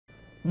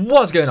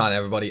What's going on,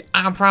 everybody?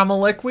 I'm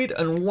Primalliquid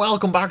and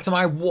welcome back to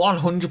my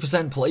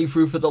 100%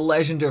 playthrough for the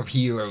Legend of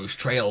Heroes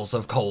Trails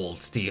of Cold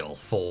Steel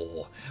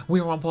 4.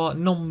 We're on part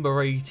number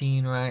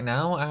 18 right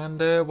now and,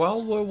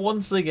 well, we're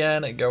once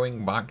again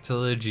going back to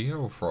the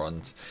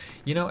Geofront.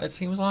 You know, it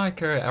seems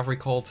like every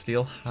Cold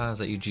Steel has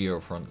a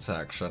Geofront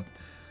section.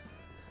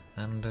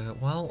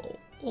 And, well,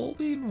 all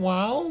being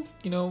well,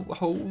 you know,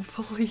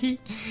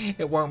 hopefully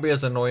it won't be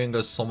as annoying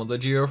as some of the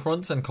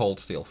Geofronts in Cold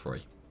Steel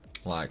 3.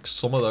 Like,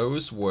 some of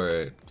those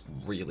were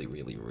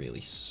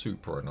really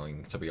super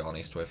annoying, to be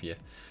honest with you.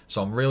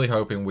 So I'm really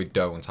hoping we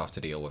don't have to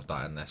deal with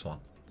that in this one.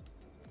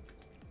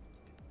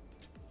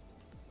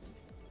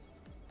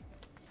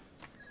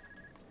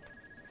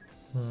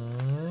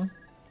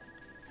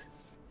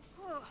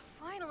 Oh,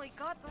 finally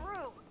got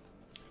through.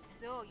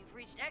 So, you've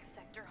reached X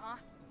Sector, huh?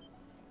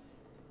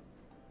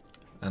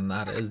 And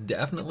that is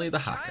definitely the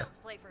hacker. Child's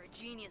play for a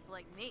genius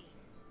like me.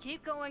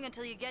 Keep going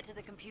until you get to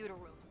the computer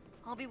room.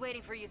 I'll be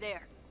waiting for you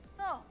there.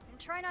 Oh, and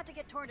try not to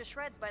get torn to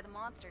shreds by the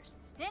monsters.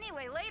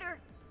 Anyway,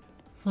 later.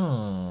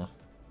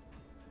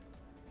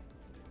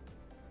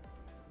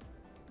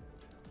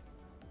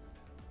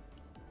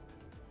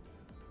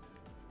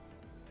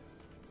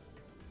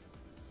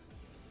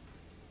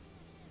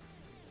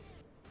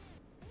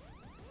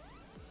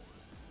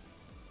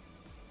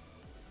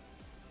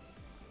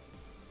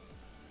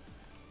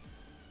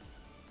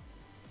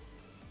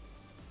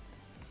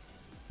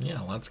 Yeah,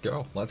 let's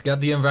go. Let's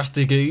get the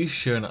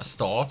investigation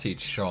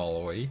started,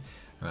 shall we?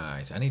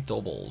 Right, any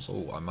doubles?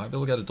 Oh, I might be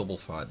able to get a double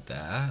fight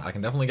there. I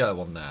can definitely get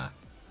one there.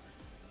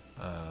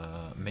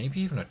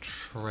 Maybe even a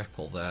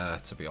triple there,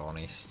 to be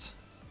honest.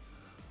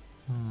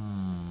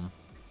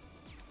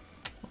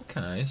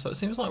 Okay, so it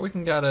seems like we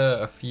can get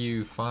a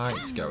few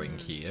fights going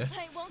here.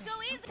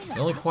 The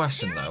only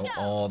question, though,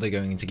 are they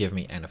going to give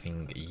me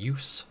anything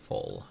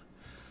useful?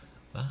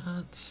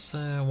 That's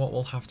what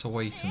we'll have to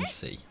wait and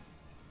see.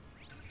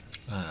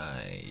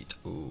 Right,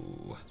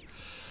 ooh.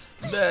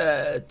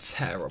 They're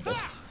terrible.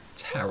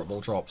 Terrible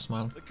drops,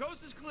 man. The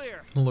coast is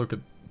clear.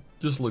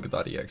 Just look at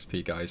that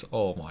EXP, guys.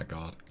 Oh my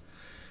god.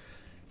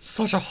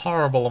 Such a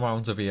horrible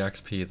amount of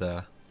EXP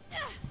there.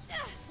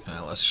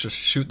 Let's just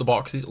shoot the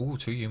boxes. Ooh,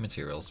 2 U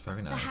materials.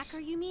 Very nice. The hacker,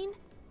 you mean?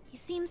 He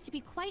seems to be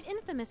quite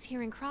infamous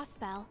here in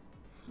Crossbell.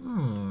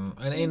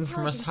 An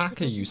infamous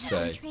hacker, you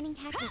say?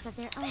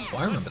 Oh,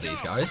 I remember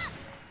these guys.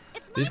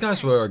 These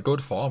guys were a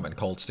good farm in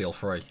Cold Steel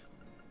 3.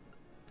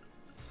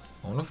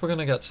 I wonder if we're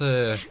gonna get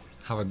to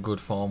have a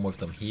good farm with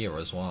them here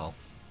as well.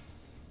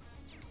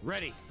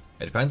 Ready.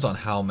 It depends on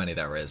how many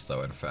there is,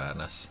 though, in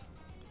fairness.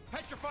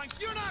 Petrifying.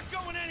 You're not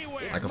going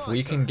anywhere. Like, if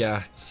we can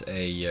get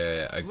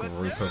a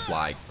group of,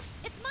 like,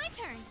 It's my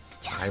turn.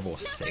 5 or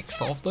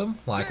 6 of them,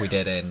 like we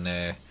did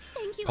in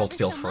Cold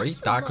Steel 3,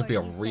 that could be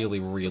a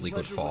really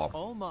good farm.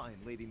 All mine,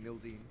 Lady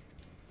Mildine.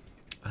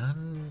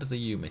 And the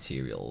U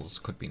materials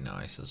could be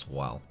nice as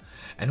well.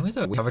 Anyway,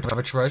 though, we have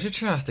a treasure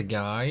chest,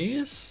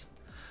 guys.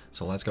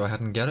 So let's go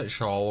ahead and get it,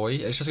 shall we?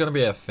 It's just going to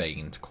be a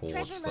faint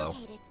quartz, though.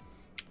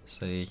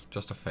 See,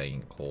 just a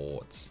faint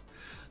quartz.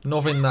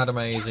 Nothing that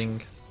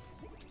amazing.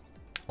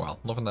 Well,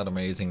 nothing that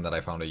amazing that I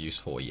found a use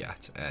for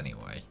yet,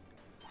 anyway.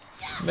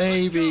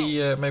 Maybe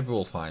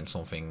we'll find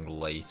something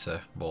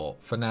later, but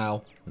for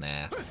now,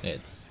 nah,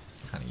 it's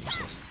kind of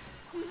useless.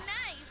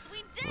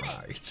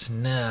 Right,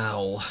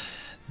 now,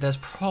 there's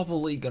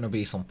probably going to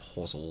be some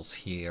puzzles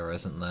here,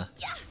 isn't there?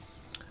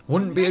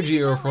 Wouldn't be a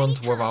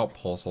Geofront without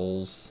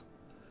puzzles.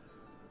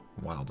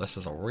 Wow, this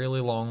is a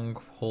really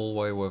long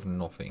hallway with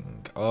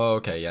nothing.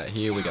 Okay, yeah,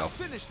 here we go.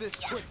 Finish this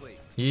quickly.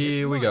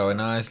 Here we go, a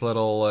nice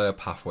little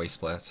pathway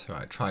split.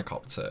 Right,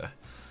 tricopter.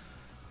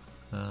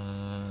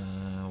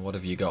 What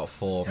have you got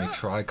for me,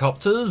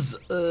 tricopters?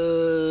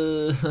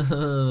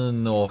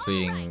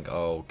 Nothing.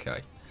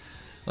 Okay.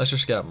 Let's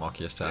just get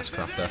Mokius to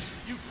craft this.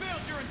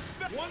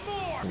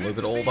 Look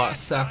at all that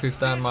sapif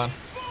then, man.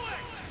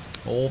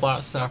 All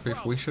that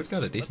sapif. We should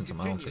get a decent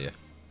amount here.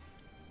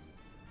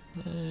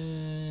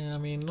 I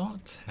mean,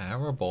 not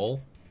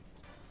terrible.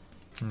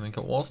 I think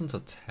it wasn't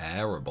a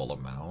terrible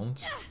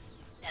amount.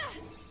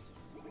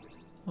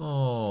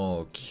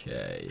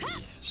 Okay,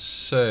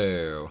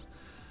 so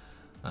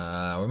we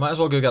might as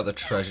well go get the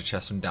treasure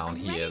chest from down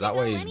here. That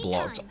way is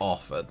blocked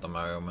off at the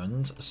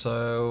moment.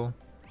 So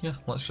yeah,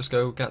 let's just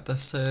go get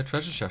this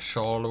treasure chest,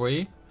 shall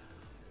we?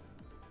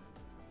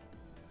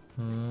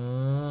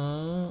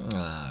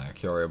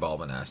 Curio Bulb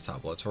and S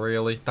tablets.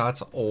 Really?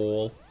 That's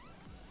all?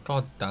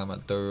 God damn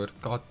it, dude.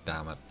 God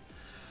damn it.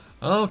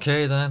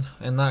 Okay then,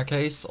 in that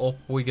case, up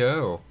we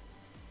go.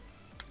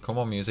 Come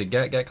on, music.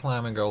 Get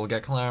climbing, girl.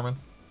 Get climbing.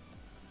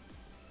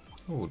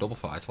 Ooh, double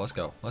fight. Let's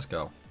go. Let's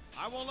go.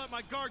 I won't let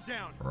my guard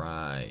down.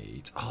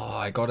 Right. Oh,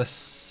 I got a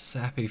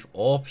Seppi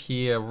up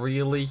here.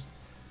 Really?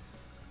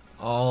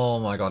 Oh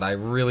my god, I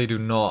really do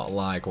not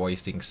like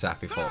wasting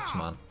Seppi Fox,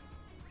 man.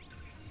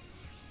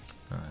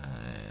 Right,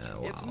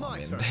 well, I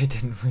mean, they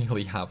didn't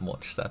really have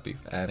much Seppi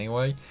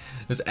anyway.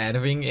 Does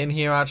anything in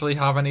here actually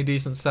have any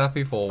decent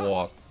Seppi or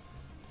what?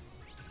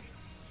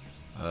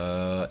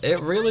 It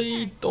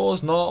really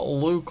does not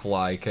look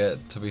like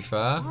it, to be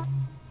fair.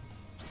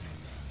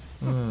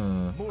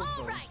 More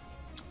phones.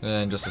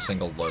 And just a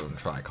single lone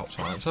tricops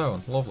on its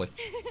own. Lovely.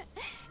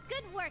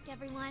 Good work,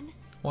 everyone.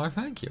 Why,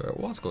 thank you. It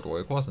was good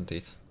work, wasn't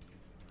it?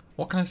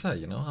 What can I say?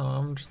 You know,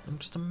 I'm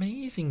just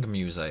amazing,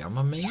 Muse. I'm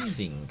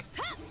amazing.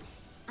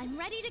 I'm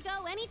ready to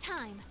go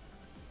anytime.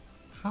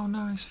 How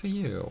nice for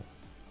you.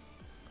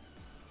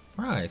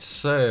 Right,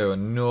 so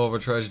another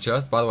treasure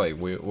chest. By the way,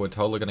 we're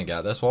totally gonna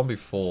get this one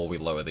before we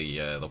lower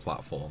the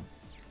platform.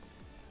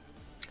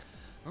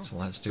 So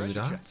let's do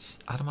that.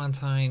 Chest.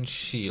 Adamantine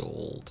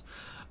shield.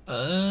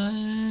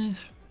 I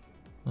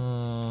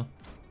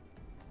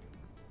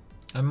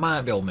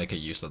might be able to make a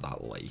use of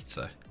that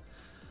later.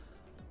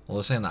 Well,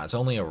 they're saying that it's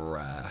only a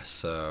rare,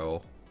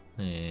 so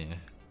yeah.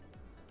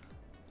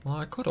 Well,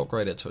 I could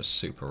upgrade it to a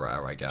super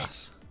rare, I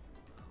guess.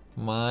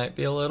 Might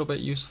be a little bit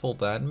useful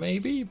then,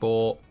 maybe,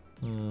 but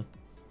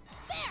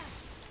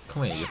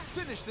come here.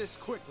 Finish this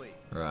quickly.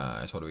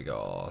 Right, what do we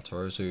got?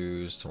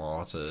 Rosus,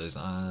 tomatoes,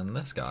 and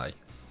this guy.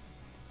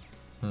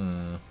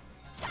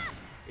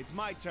 It's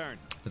my turn.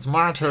 It's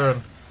my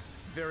turn.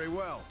 Very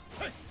well.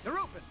 They're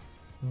open.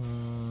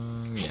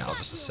 Yeah, I'll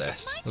just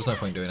assist. There's no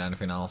point doing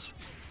anything else.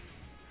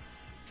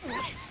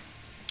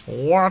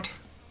 What?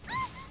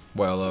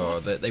 Well,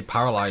 they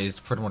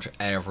paralyzed pretty much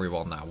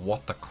everyone now.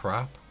 What the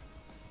crap?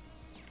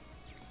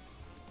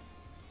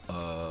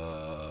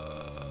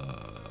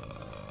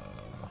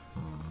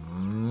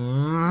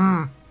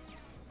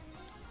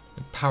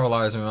 It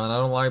paralyzed me, man. I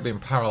don't like being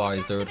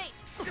paralyzed, dude.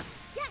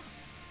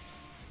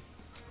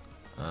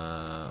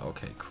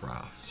 Okay,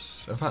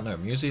 crafts. In fact, no,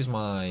 Musie's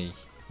my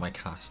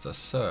caster,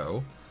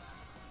 so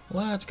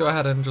let's go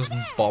ahead and just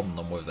bomb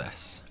them with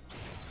this.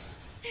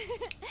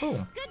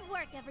 Oh, Good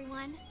work,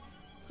 everyone.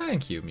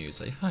 thank you,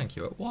 Musie. Thank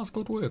you. It was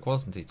good work,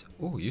 wasn't it?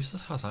 Oh,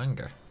 Eustace has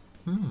anger.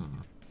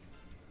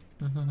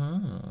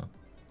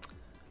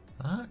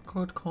 That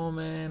could come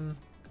in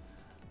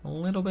a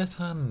little bit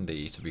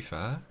handy, to be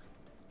fair.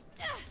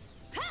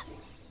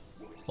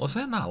 Well,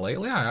 saying that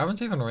lately, I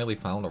haven't even really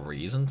found a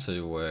reason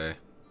to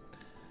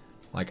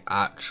like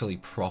actually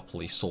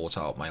properly sort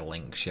out my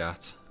links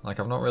yet. Like,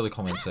 I've not really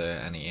come into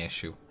any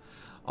issue.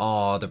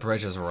 Oh, the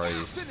bridge is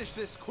raised. Finish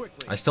this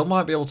quickly. I still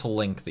might be able to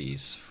link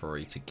these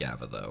three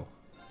together, though.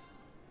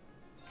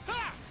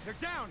 Ha! They're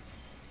down.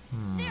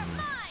 They're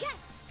mine! Yes!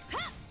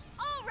 Ha!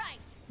 All right!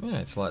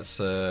 Right, so let's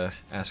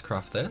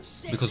S-craft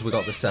this, because we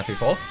got the Seppi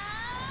for. One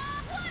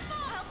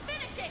more! I'll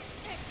finish it!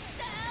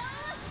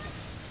 Excel!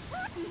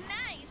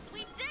 Nice!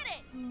 We did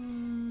it!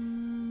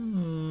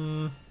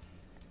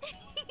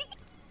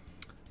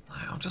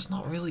 I'm just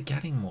not really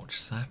getting much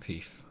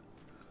Seppi.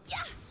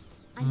 Yeah.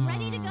 I'm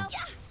ready to go.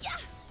 Yeah.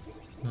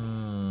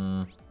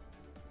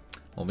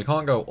 Well, we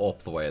can't go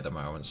up the way at the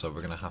moment, so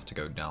we're gonna have to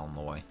go down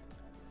the way.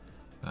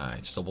 Alright,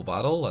 it's double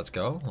battle. Let's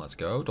go. Let's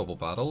go. Double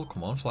battle.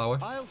 Come on, flower.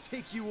 I'll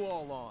take you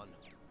all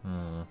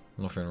on.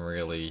 Nothing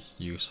really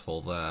useful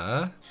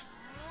there.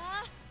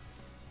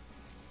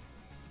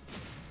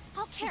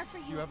 I'll care for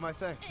You you. have my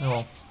thanks. Oh,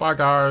 well. Bye,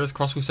 guys.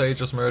 Cross Crusade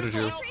just murdered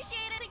you.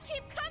 Appreciate it and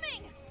keep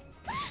coming!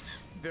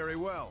 Very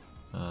well.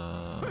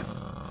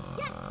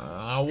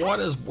 What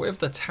is with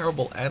the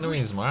terrible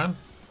enemies, man?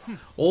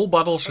 All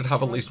battles should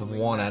have at least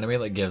one enemy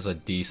that gives a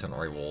decent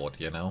reward,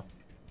 you know?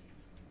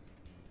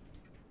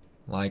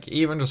 Like,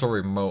 even just a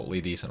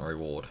remotely decent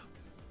reward.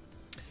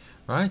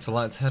 Right, so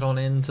let's head on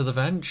into the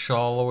vent,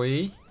 shall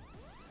we?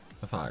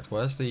 In fact,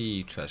 where's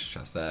the treasure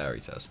chest? There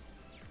it is.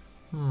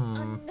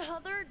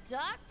 Another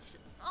duct?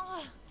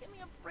 Oh, give me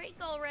a break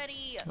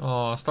already!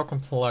 Oh, stop The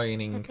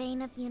complaining.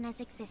 bane of Yuna's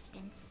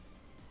existence.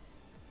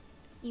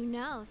 You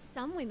know,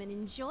 some women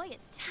enjoy a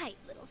tight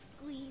little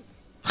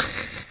squeeze.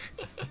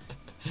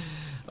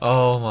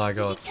 Oh my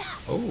god.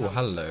 Oh,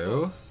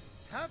 hello.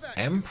 Have that.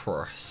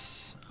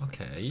 Empress.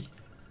 Okay.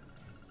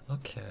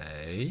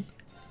 Okay.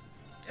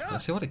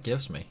 Let's see what it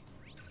gives me.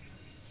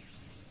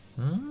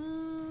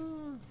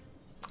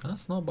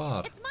 That's not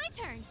bad. It's my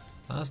turn.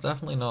 That's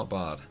definitely not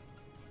bad.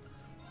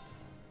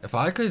 If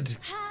I could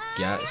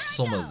get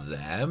some of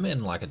them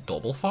in like a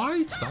double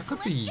fight, that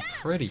could be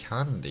pretty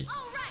handy.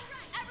 All right,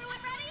 everyone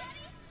ready?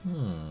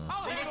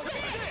 I'll handle this.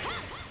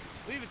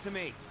 Leave it to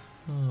me.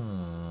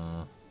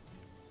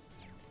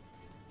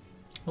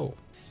 Oh,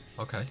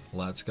 okay.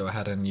 Let's go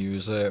ahead and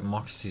use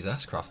Moxie's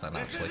S-craft then,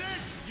 This is actually. it.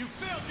 You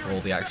failed your For all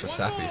the extra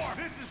experiment. sappy. One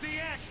more. This is the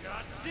action.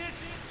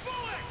 Justice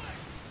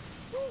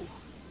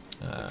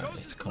bullet.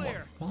 Coast is Come on.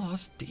 clear. Well,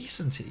 that's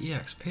decent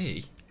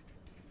EXP.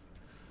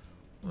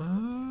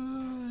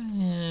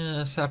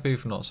 Yeah,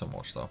 Sapoof not so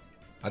much though.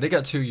 I did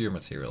get 2 U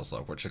materials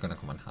though, which are going to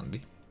come in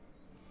handy.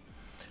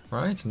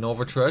 Right,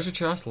 another treasure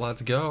chest,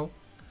 let's go.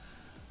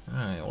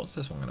 Alright, what's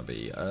this one going to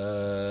be?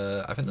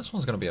 I think this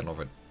one's going to be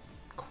another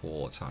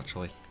quartz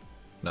actually.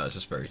 No, it's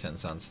a spirit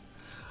incense.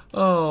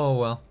 Oh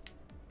well.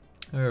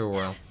 Oh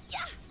well.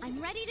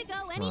 I'm ready to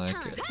go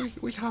anytime. Like,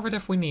 we have it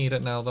if we need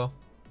it now though.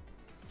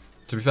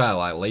 To be fair,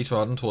 like later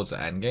on towards the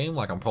end game,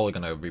 like I'm probably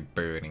going to be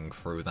burning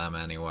through them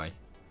anyway.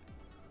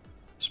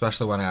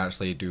 Especially when I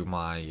actually do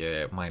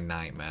my my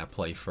nightmare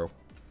playthrough.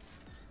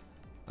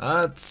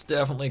 That's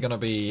definitely going to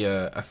be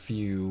a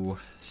few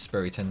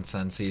spirit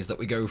incenses that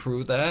we go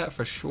through there,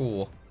 for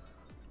sure.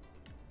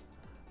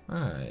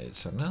 Alright,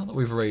 so now that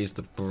we've raised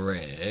the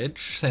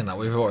bridge, saying that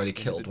we've already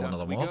killed one of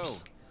the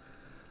mobs.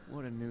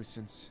 What a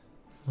nuisance.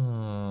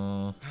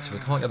 So we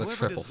can't get a Whoever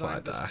triple designed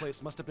fight this there.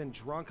 place must have been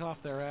drunk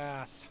off their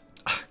ass.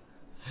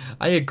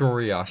 I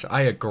agree, Ash.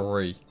 I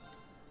agree.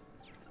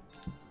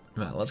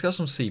 Right, let's get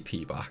some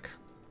CP back.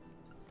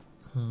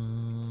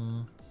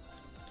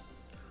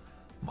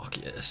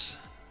 Marcius.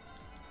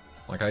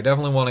 Like, I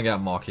definitely want to get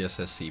Marcius'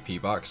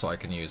 CP back so I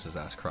can use his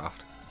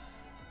S-Craft.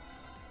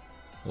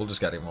 We'll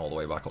just get him all the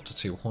way back up to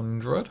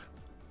 200.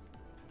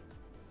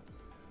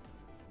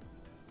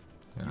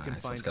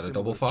 Alright, so let's get a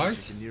double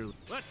fight.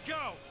 Let's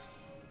go.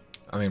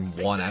 I mean,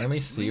 one enemy?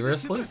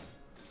 Seriously?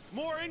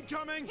 More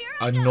incoming.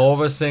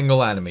 Another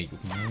single enemy?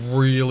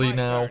 Really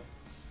now?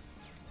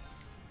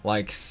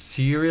 Like,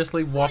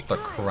 seriously? What the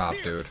crap,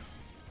 dude?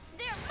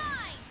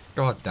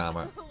 God damn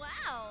it.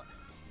 Wow.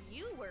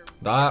 You were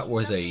That really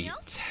was something a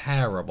else.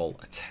 terrible,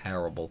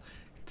 terrible,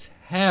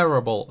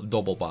 terrible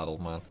double battle,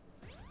 man.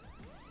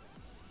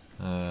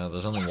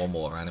 There's only one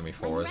more enemy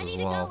for I'm us ready as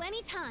to well. go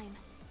anytime.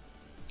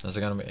 Is it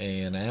going to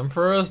be an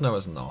Emperor's? No,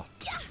 it's not.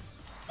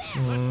 Let's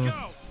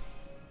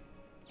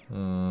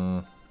Hmm.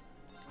 go.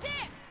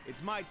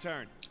 It's my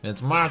turn.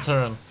 It's my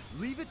turn.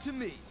 Leave it to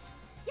me.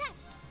 Yes.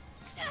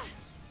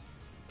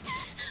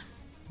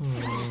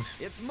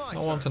 It's my I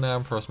turn. want an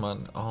Empress,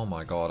 man. Oh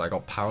my god, I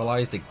got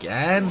paralyzed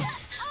again? All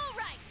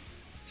right.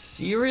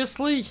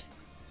 Seriously?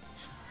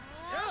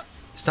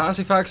 Status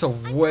effects are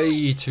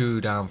way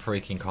too damn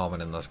freaking common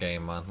in this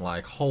game, man.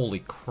 Like, holy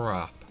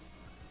crap.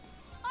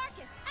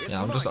 Arcus,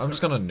 Yeah, I'm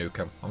just gonna nuke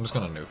him. I'm just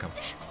gonna nuke him.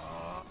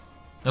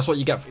 That's what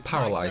you get for It's my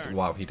paralyzed. turn.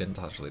 Wow, he didn't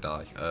actually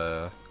die.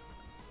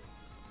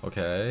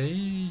 Okay.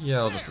 Yeah,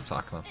 I'll just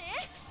attack them.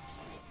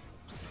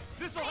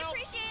 This'll I help.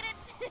 appreciate it.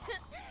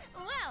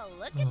 Well,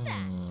 look at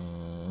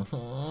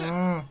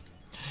that.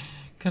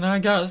 Can I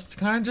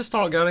just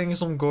start getting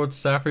some good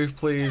Sephiroth,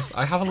 please?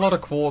 I have a lot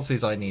of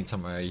quartzies I need to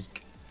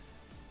make.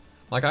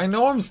 Like, I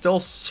know I'm still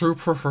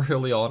super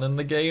early on in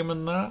the game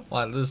and that.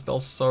 Like, there's still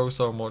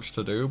so much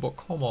to do, but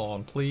come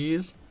on,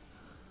 please.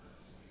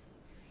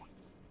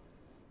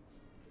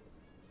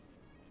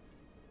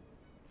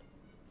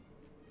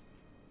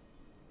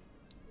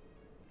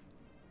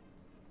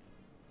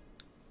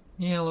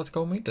 Yeah, let's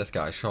go meet this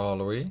guy,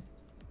 shall we?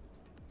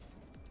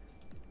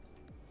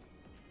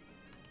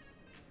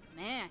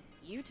 Man,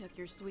 you took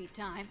your sweet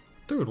time.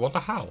 Dude, what the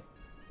hell?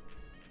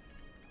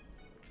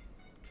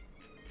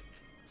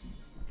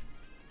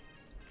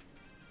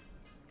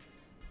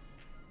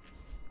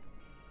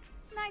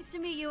 Nice to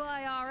meet you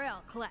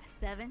IRL, Class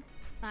 7.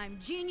 I'm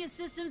Genius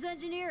Systems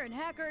Engineer and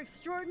Hacker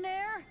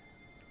Extraordinaire,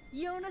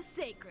 Yona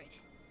Sacred.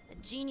 A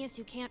genius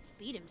who can't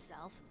feed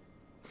himself.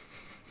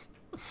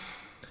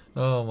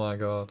 Oh my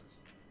god.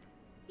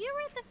 You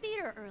were at the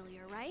theater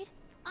earlier, right?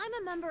 I'm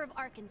a member of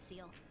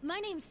Arkansas. My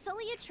name's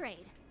Sullia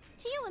Trade.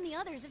 Tio and the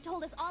others have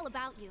told us all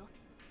about you.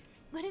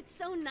 But it's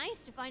so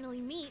nice to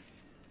finally meet.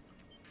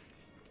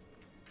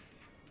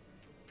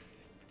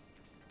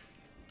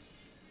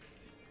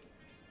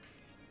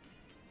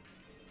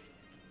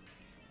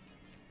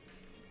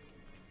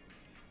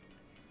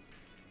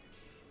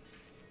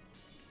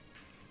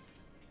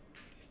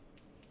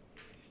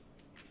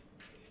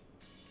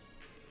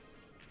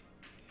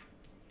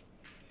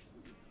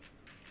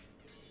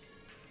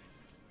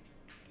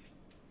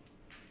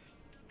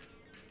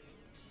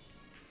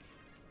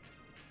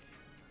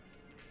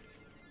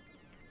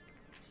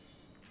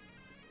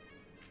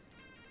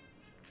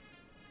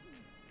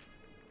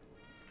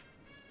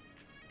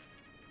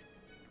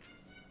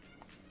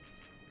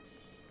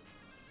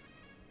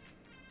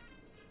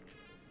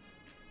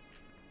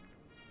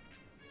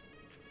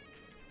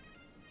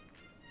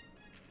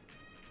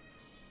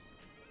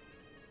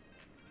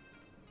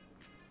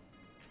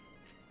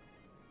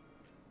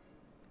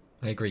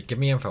 I agree. Give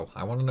me info.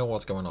 I want to know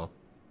what's going on.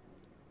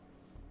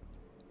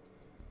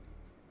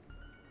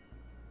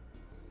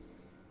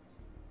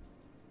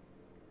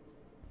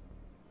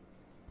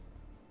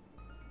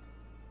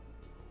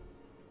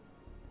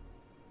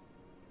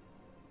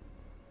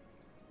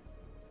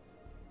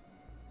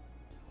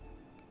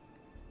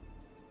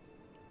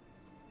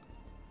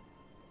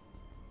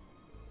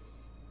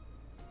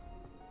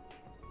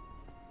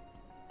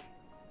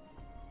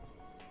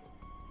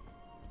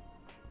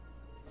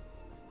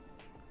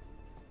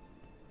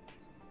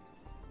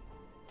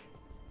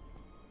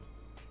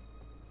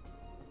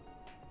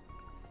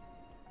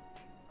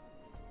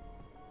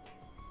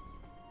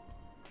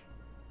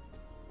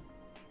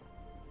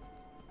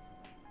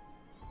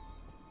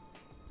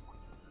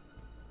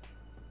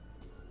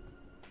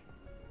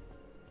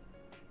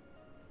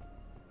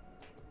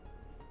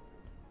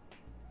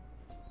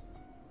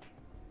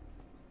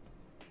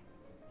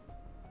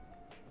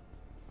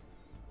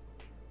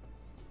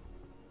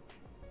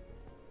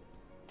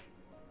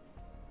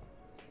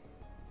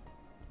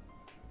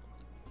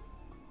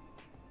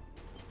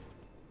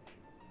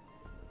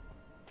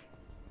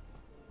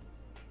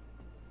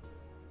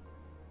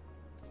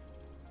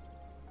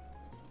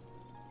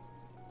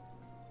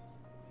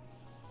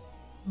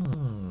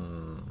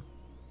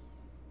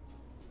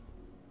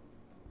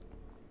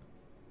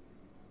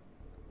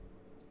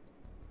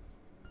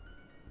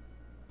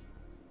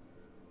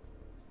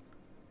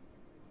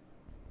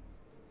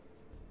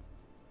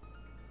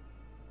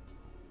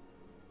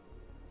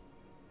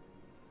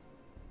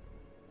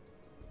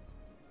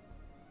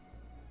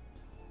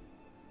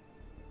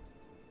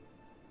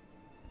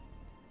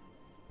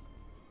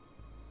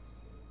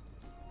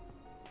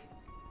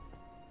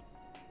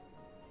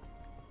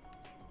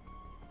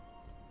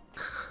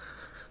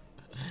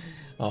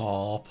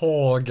 Oh,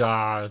 poor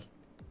guy.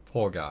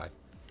 Poor guy.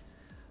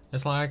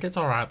 It's like, it's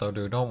alright though,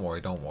 dude. Don't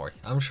worry, don't worry.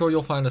 I'm sure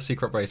you'll find a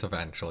secret base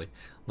eventually.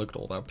 Look at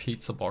all that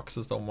pizza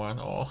boxes, don't mind.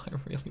 Oh, I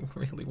really,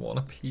 really want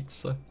a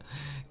pizza.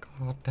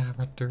 God damn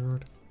it,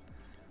 dude.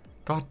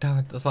 God damn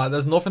it. It's like,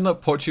 there's nothing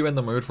that puts you in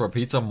the mood for a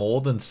pizza more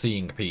than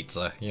seeing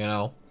pizza, you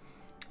know?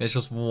 It's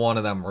just one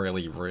of them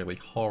really, really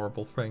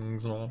horrible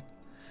things, man.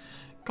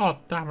 God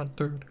damn it,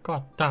 dude.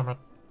 God damn it.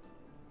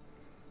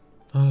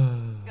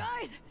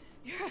 Guys,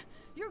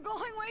 you're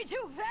going way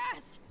too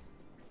fast.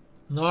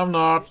 No, I'm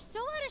not. You're so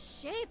out of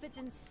shape, it's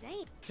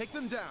insane. Take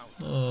them down.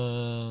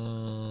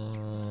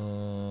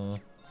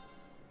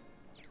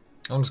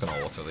 I'm just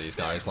gonna auto these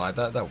guys. Like,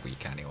 they're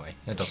weak anyway.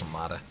 It doesn't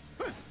matter.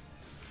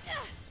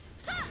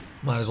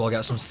 Might as well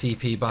get some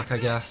CP back, I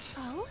guess.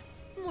 Oh,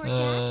 more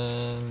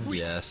gas.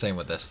 Yeah, same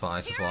with this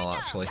fight as well,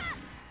 actually.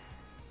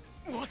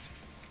 What?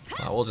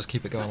 We'll just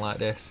keep it going like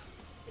this.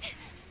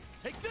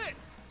 Take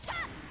this.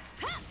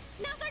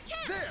 Now's our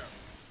chance. There.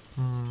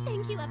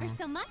 Thank you ever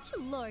so much,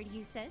 Lord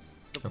Eustace.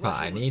 In fact,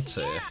 I need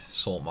to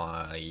sort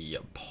my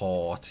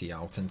party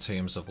out in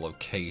terms of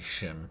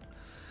location.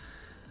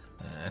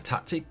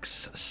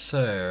 Tactics,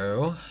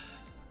 so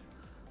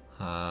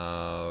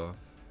have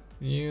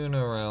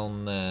Yuna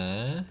around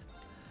there.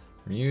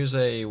 Muse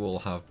will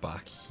have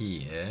back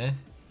here.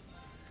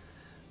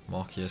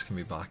 Mokias can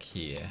be back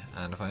here.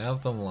 And if I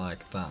have them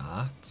like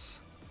that,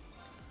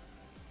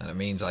 then it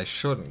means I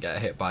shouldn't get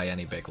hit by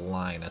any big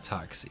line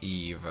attacks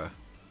either.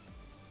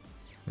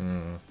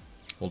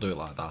 We'll do it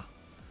like that.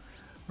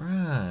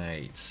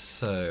 Right,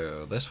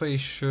 so this way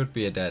should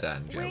be a dead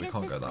end. Yeah, we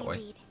can't go that way.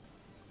 Lead?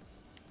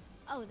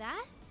 Oh,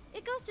 that?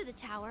 It goes to the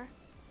tower.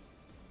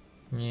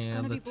 Yeah,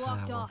 Gonna the be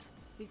blocked tower. off.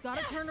 We've got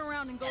to turn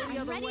around and go the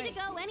I'm other ready way. to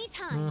go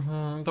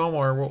anytime. Don't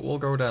worry, we'll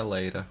go there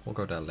later. We'll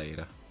go there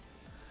later.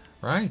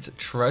 Right,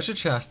 treasure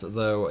chest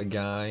though,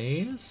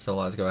 guys. So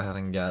let's go ahead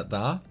and get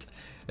that.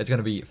 It's going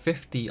to be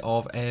 50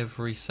 of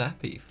every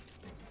Sepith,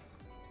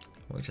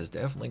 which is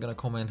definitely going to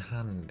come in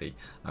handy.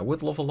 I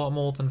would love a lot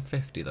more than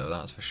 50 though,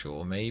 that's for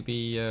sure.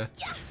 Maybe,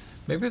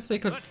 maybe if they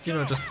could, you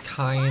know, just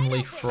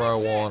kindly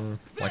throw on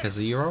like a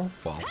 0.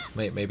 Well,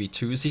 maybe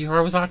 2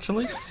 zeros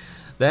actually.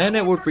 Then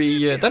it would be,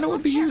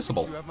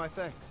 usable. You have my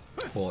thanks.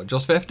 But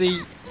just 50,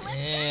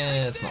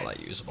 yeah, it's not that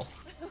usable.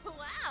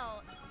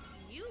 Wow,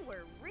 you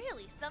were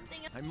really something.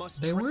 I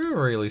must. They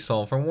were really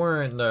something,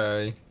 weren't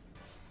they?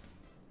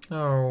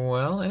 Oh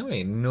well,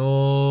 anyway,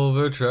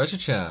 another treasure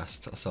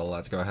chest. So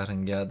let's go ahead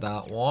and get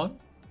that one.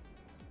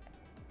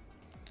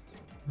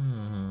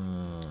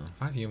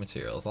 5 U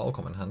materials, that'll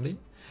come in handy.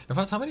 In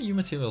fact, how many U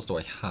materials do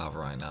I have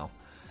right now?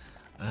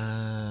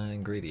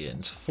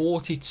 Ingredients,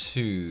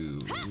 42.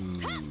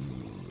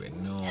 Ooh,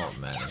 not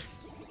many.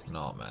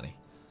 Not many.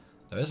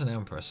 There is an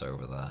Empress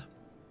over there.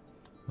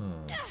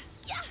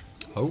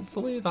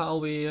 Hopefully that'll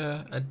be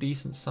a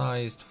decent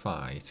sized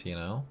fight, you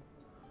know?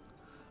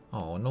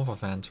 Oh, another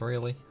vent,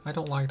 really? I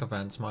don't like the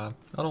vents, man.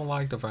 I don't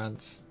like the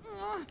vents.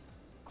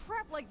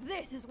 Crap like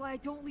this is why I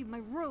don't leave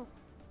my room.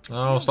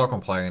 Oh, stop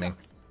complaining.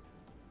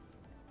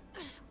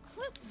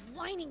 Quit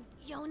whining,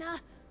 Yona.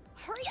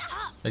 Hurry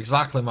up!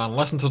 Exactly, man.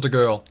 Listen to the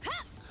girl.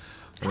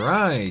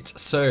 Right,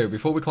 so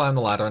before we climb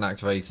the ladder and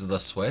activate the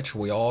switch,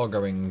 we are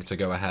going to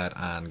go ahead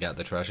and get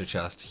the treasure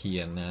chest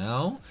here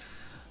now.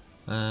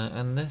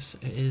 And this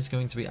is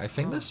going to be, I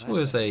think this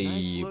was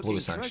a blue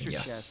ascension.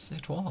 Yes,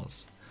 it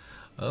was.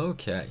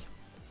 Okay.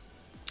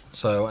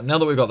 So now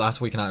that we've got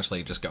that, we can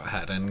actually just go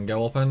ahead and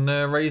go up and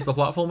raise the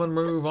platform and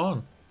move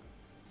on.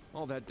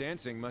 All that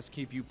dancing must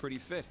keep you pretty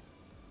fit.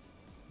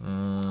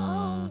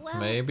 Oh, well,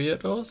 Maybe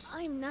it does.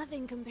 I'm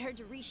nothing compared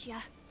to Risha.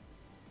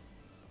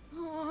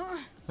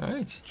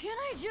 Right. Can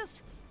I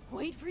just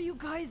wait for you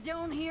guys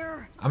down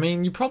here? I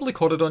mean, you probably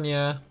could have done,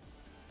 yeah.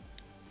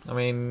 I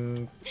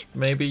mean,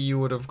 maybe you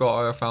would have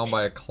got her found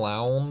by a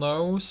clown,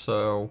 though,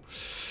 so...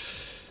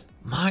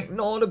 Might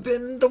not have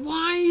been the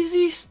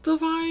wisest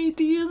of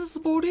ideas,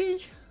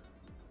 buddy.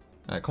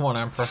 Alright, come on,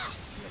 Empress.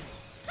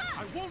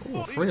 I won't Ooh,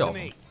 fall 3 into of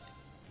them. me.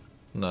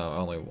 No,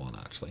 only 1,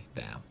 actually.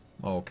 Damn.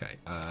 Okay,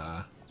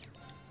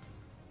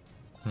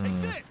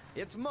 Take this.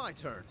 It's my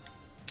turn.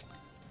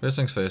 First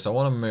things first, I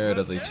want to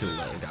murder the 2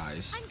 little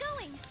guys. I'm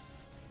going.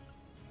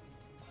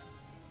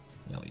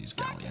 Yeah, I'll use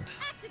Galleon.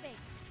 Activate.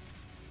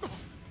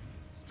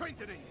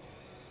 Strengthening.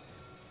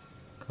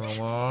 Come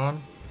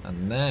on.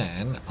 And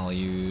then I'll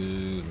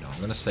use... No, I'm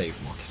going to save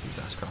Marcus's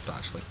S-Craft,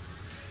 actually.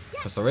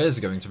 Because there is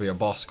going to be a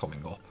boss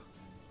coming up.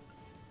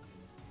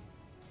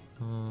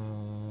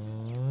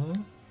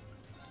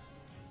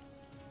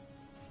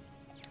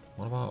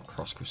 What about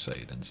Cross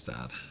Crusade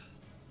instead?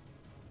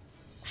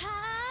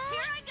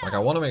 Like, I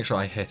want to make sure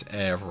I hit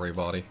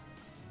everybody.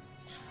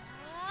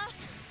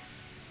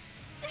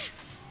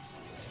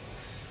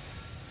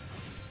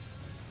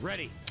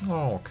 Ready.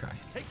 Oh, okay.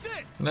 Take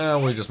this. No,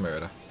 we just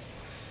murder.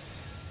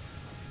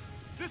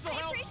 This'll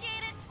help. Appreciate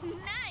it.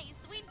 Nice,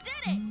 we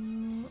did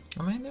it.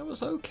 I mean, it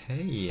was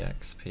okay,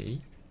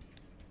 XP.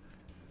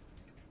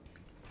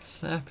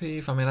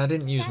 Sepith, I mean, I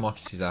didn't use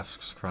Marcus's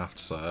S-Craft,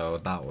 so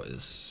that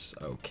was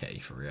okay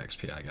for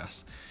XP, I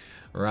guess.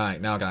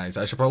 Right, now guys,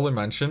 I should probably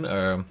mention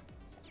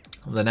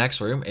the next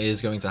room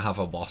is going to have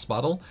a boss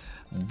battle,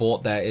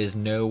 but there is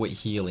no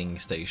healing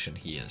station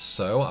here.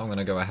 So I'm going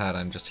to go ahead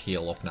and just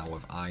heal up now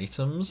with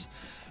items,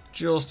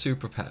 just to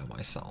prepare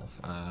myself.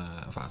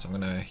 In fact, I'm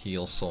going to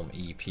heal some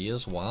EP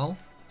as well.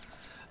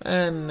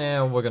 And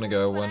now we're going to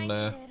go and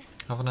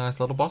have a nice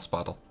little boss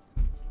battle.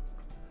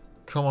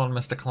 Come on,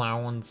 Mr.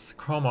 Clowns,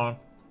 come on.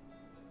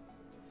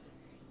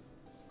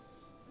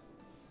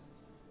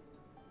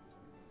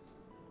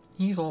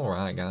 He's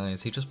alright,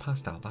 guys. He just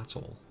passed out, that's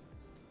all.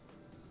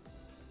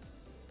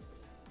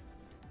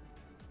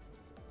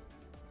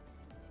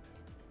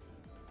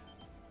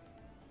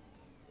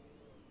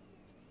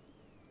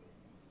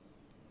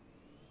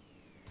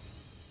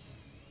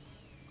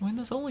 I mean,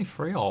 there's only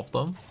 3 of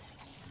them.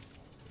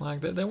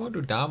 Like, they won't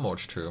do that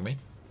much to me.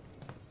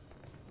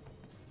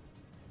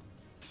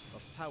 A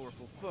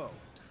powerful foe.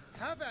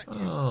 Have at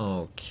you.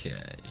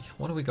 Okay.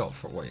 What do we got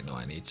for... Wait, no,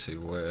 I need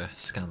to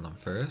scan them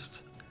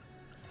first.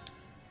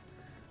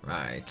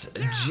 Right,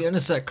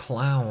 Geneset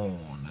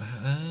Clown.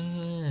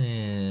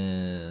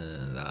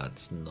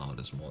 That's not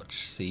as much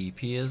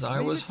CP as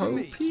I was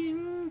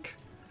hoping.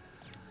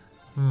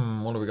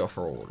 What do we got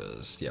for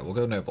orders? Yeah, we'll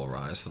go Noble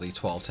Rise for the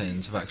 12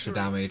 tins of extra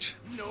damage.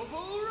 Noble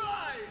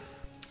Rise.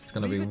 It's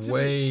going to be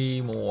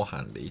way more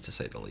handy, to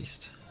say the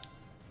least.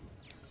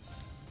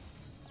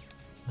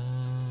 I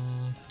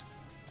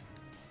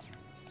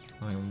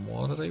mean,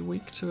 what are they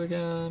weak to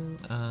again?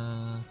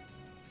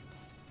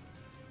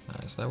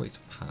 Nice, they're weak to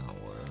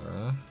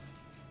power.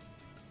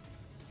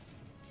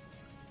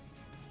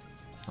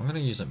 I'm gonna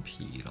use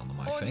Impede on them,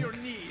 I think. Your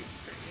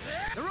knees.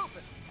 They're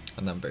open.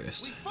 And then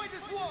Burst. Fight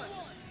as one.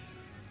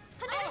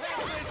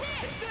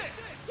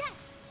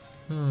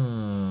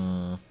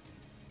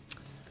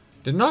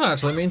 Did not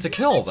actually mean to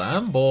kill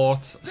them,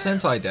 but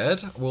since I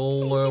did,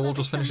 we'll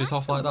just finish it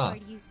off like that.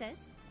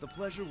 The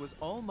pleasure was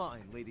all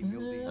mine, Lady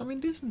Mildy. I mean,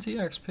 decent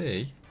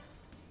EXP.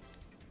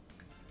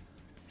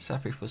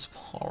 Sephiroth was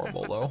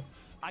horrible though.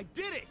 I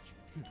did it!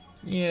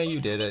 Yeah, you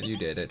did it, you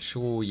did it.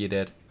 Sure you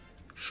did.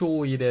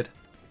 Sure you did.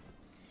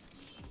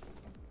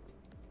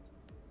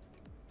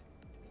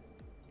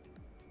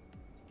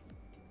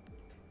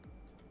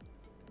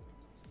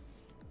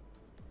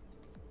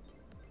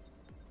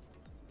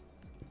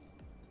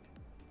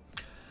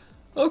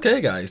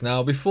 Okay guys,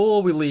 now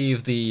before we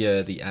leave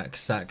the X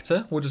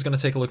sector, we're just going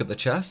to take a look at the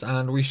chest,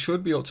 and we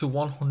should be up to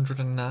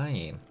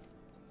 109.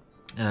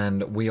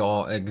 And we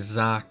are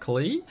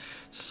exactly,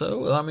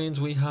 so that means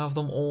we have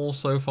them all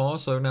so far,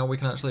 so now we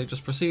can actually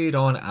just proceed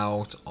on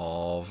out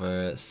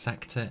of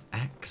Sector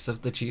X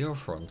of the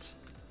Geofront.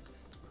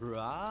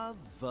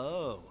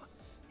 Bravo!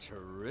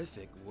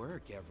 Terrific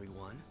work,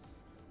 everyone.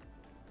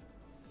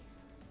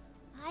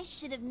 I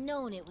should have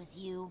known it was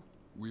you.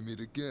 We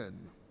meet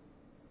again.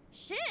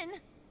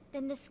 Shin?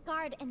 Then the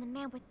Scarred and the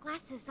man with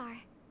glasses are...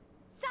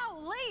 Sao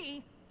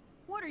Lee!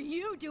 What are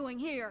you doing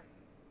here?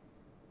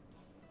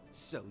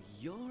 So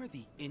you're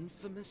the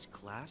infamous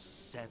Class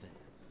 7.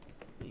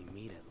 We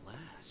meet at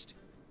last.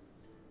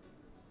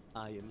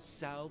 I am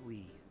Sao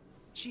Lee,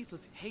 Chief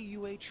of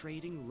Heiyue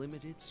Trading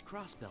Limited's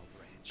Crossbelt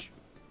branch.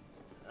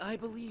 I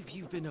believe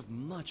you've been of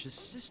much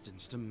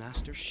assistance to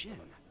Master Shin.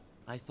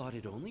 I thought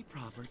it only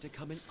proper to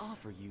come and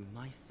offer you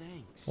my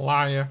thanks.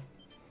 Liar.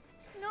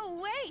 No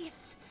way!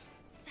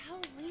 Sao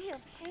Lee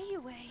of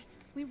Heiyue.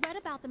 We read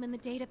about them in the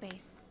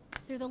database.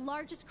 They're the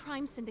largest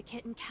crime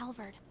syndicate in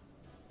Calvard.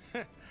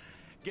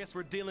 Guess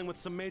we're dealing with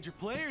some major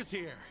players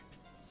here.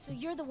 So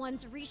you're the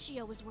ones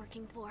Rishio was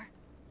working for.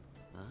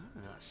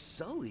 Ah,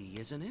 Sully,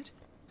 isn't it?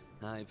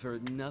 I've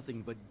heard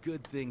nothing but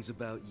good things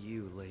about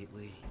you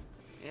lately.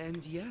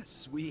 And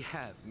yes, we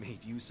have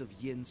made use of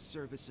Yin's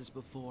services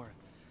before.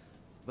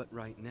 But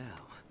right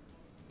now,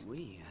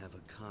 we have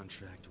a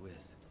contract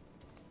with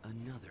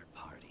another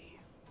party.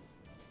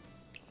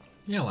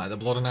 Yeah, like the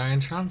Blood and Iron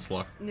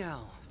Chancellor.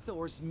 Now,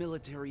 Thor's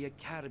Military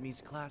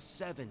Academy's Class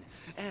 7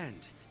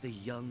 and the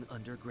young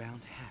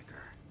underground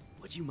hacker.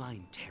 Would you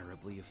mind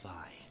terribly if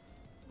I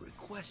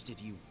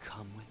requested you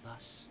come with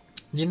us?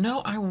 You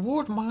know, I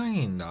would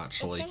mind,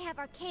 actually. If they have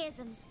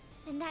archaisms,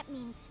 then that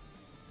means...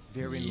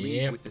 They're in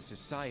league with the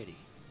Society.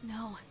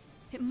 No,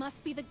 it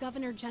must be the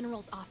Governor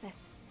General's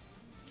office.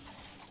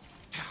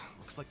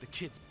 Looks like the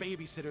kids'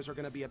 babysitters are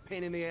gonna be a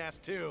pain in the ass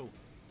too.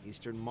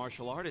 Eastern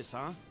martial artists,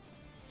 huh?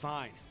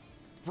 Fine.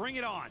 Bring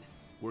it on!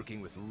 Working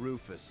with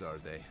Rufus, are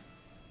they?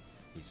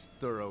 He's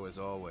thorough as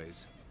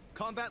always.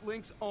 Combat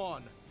links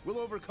on. We'll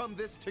overcome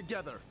this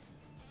together.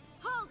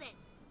 Hold it!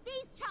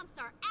 These chumps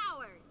are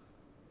ours!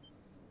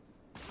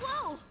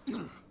 Whoa!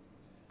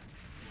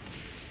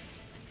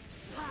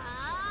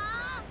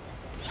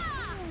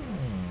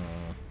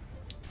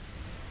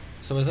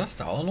 So is that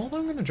Stalin? I'm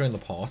going to join the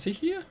party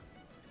here?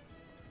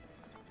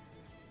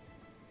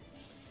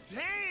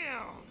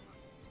 Damn!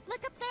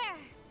 Look up there!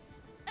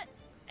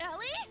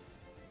 Ellie?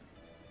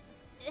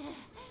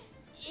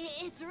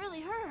 It's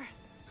really her.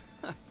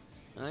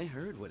 I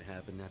heard what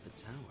happened at the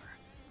tower,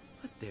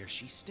 but there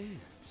she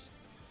stands.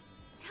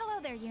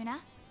 Hello there, Yuna.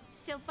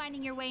 Still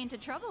finding your way into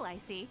trouble, I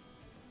see.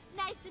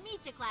 Nice to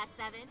meet you, Class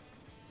 7.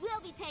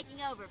 We'll be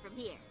taking over from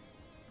here.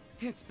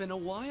 It's been a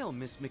while,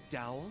 Miss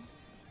McDowell.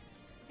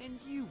 And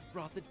you've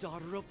brought the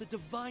daughter of the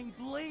Divine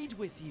Blade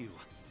with you.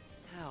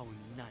 How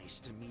nice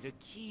to meet a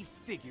key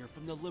figure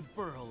from the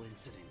Liberal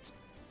incident.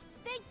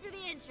 Thanks for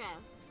the intro.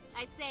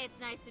 I'd say it's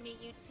nice to meet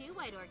you too,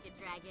 White Orchid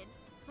Dragon.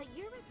 But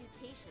your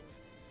reputation's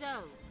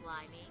so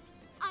slimy.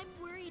 I'm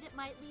worried it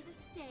might leave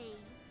a stain.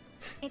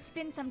 It's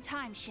been some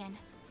time, Shin.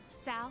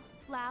 Sal,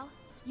 Lau,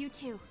 you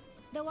too.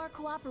 Though our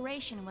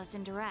cooperation was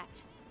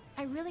indirect,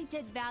 I really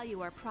did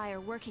value our prior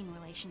working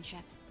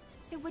relationship.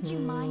 So would you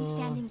mind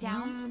standing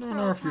down? I don't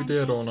know if you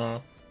did or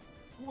not.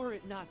 Were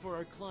it not for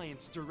our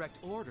client's direct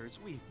orders,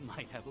 we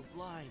might have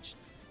obliged.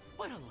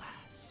 But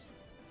alas,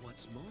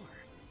 what's more,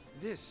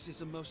 this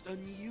is a most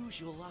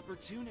unusual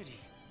opportunity.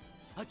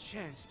 A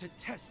chance to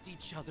test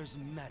each other's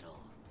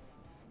mettle.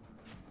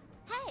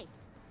 Hey,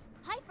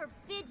 I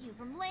forbid you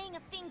from laying a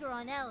finger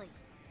on Ellie.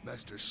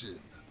 Master Shin,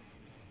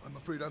 I'm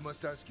afraid I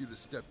must ask you to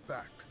step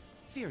back.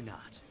 Fear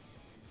not.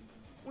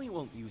 We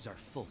won't use our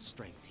full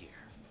strength here.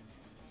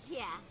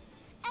 Yeah,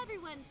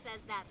 everyone says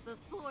that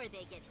before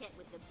they get hit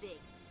with the big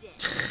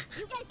stick.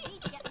 You guys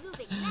need to get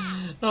moving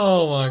now.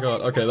 Oh my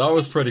god. Okay, that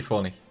was pretty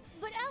funny.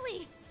 But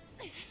Ellie!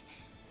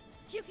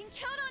 You can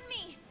count on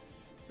me!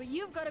 But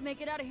you've got to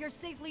make it out of here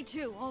safely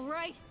too,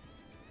 alright?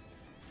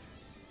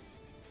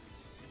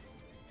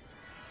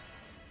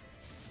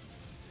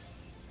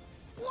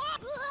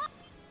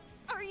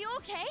 Are you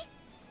okay?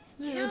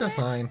 Yeah, they're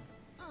fine.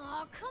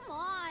 Oh, come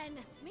on.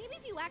 Maybe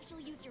if you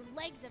actually used your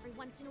legs every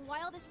once in a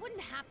while, this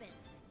wouldn't happen.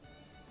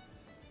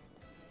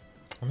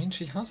 I mean,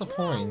 she has a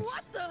point.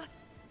 What the?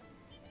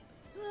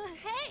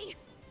 Hey!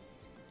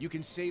 You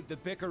can save the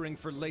bickering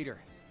for later.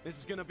 This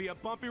is gonna be a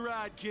bumpy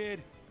ride,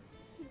 kid.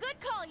 Good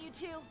call, you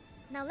two.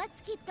 Now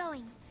let's keep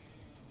going.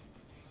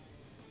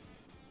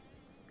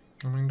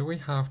 I mean, do we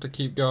have to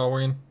keep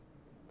going?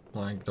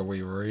 Like, do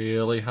we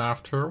really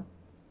have to?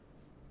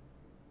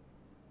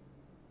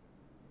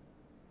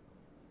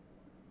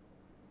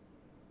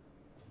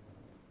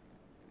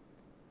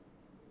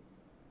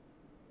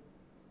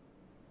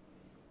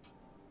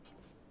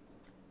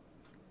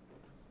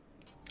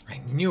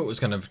 I knew it was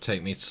going to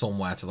take me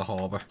somewhere to the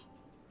harbour.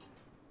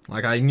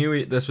 Like, I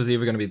knew this was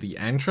either going to be the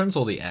entrance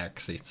or the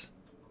exit.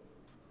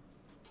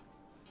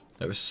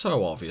 It was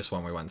so obvious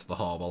when we went to the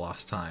harbour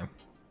last time.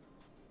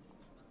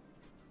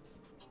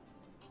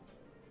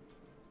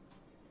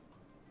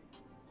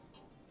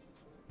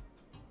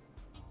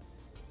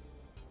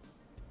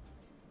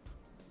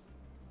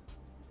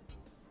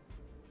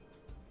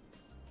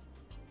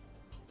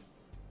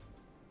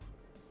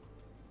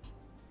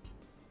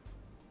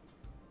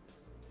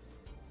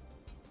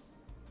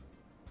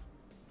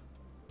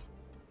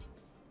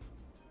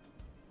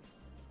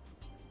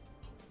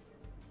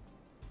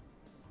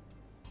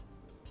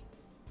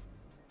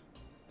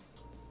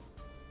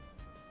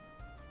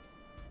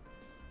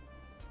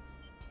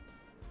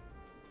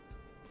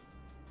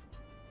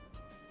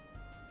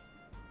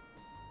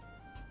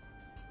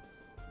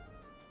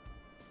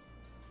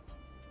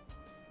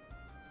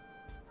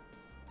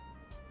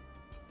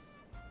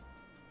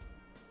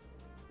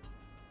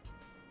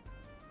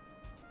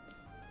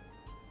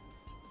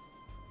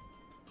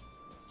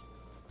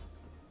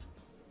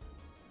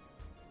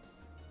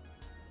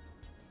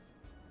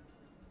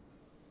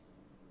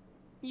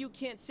 You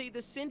can't say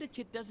the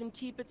Syndicate doesn't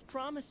keep its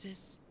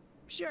promises.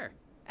 Sure,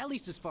 at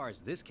least as far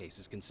as this case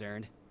is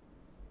concerned.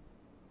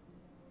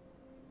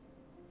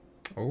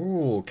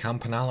 Oh,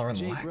 Campanella and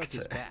Jay Brooke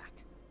is Lecter. back.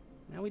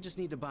 Now we just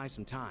need to buy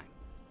some time.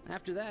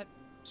 After that,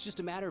 it's just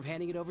a matter of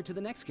handing it over to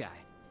the next guy.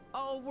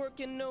 All work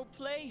and no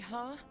play,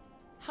 huh?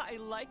 I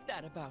like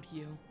that about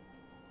you.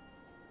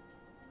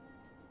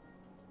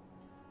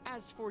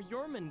 As for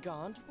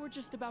Jormungand, we're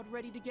just about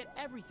ready to get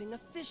everything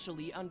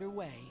officially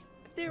underway.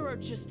 There are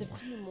just a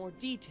few more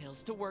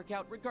details to work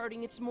out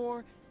regarding its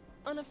more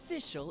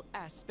unofficial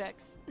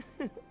aspects.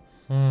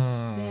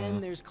 Then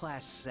there's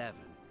Class 7.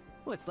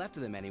 What's left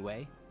of them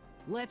anyway?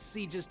 Let's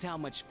see just how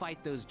much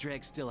fight those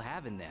dregs still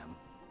have in them.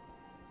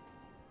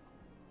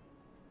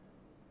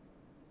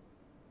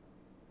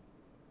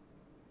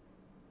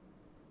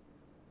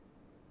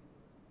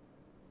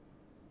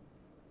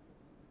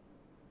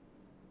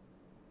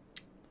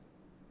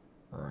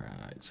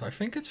 Right, so I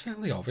think it's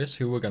fairly obvious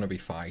who we're going to be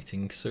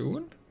fighting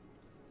soon.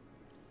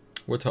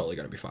 We're totally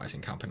going to be fighting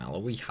Campanella.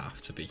 We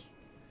have to be.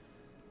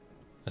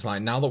 It's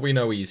like, now that we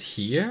know he's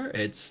here,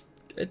 it's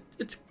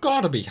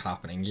got to be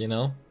happening, you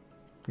know?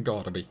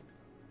 Gotta be.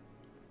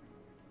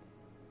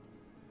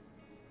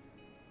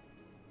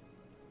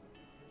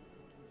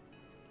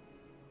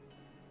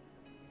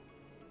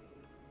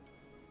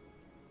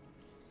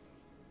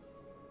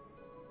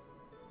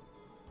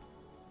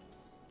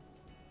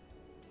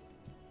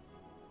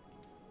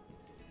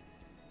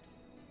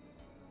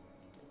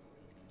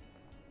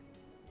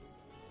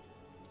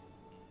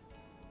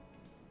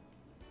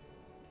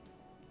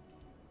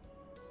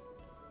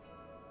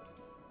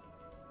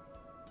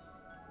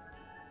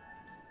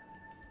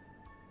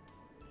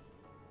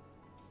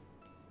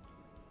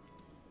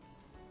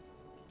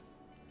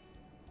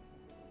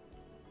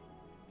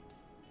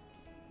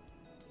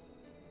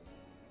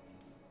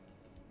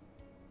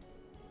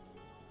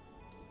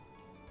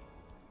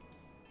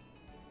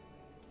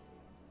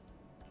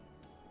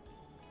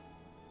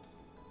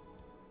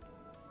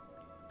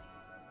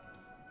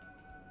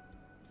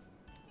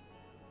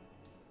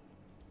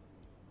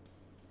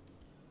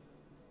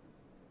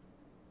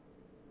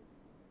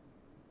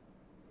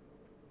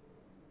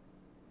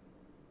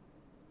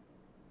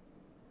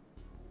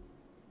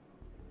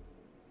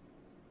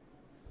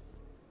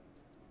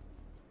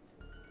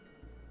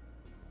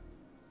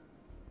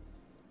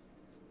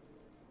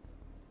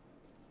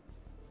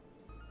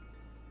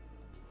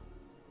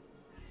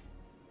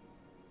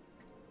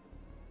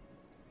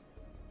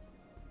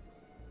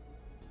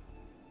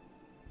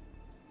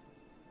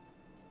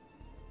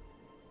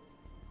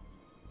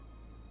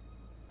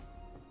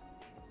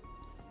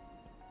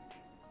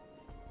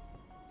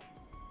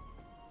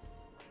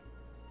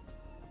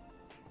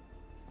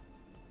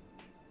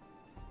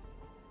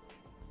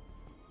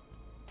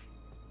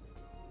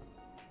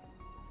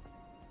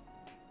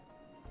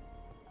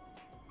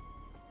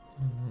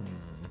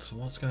 So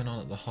what's going on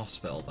at the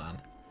hospital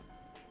then?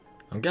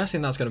 I'm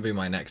guessing that's going to be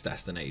my next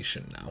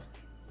destination now.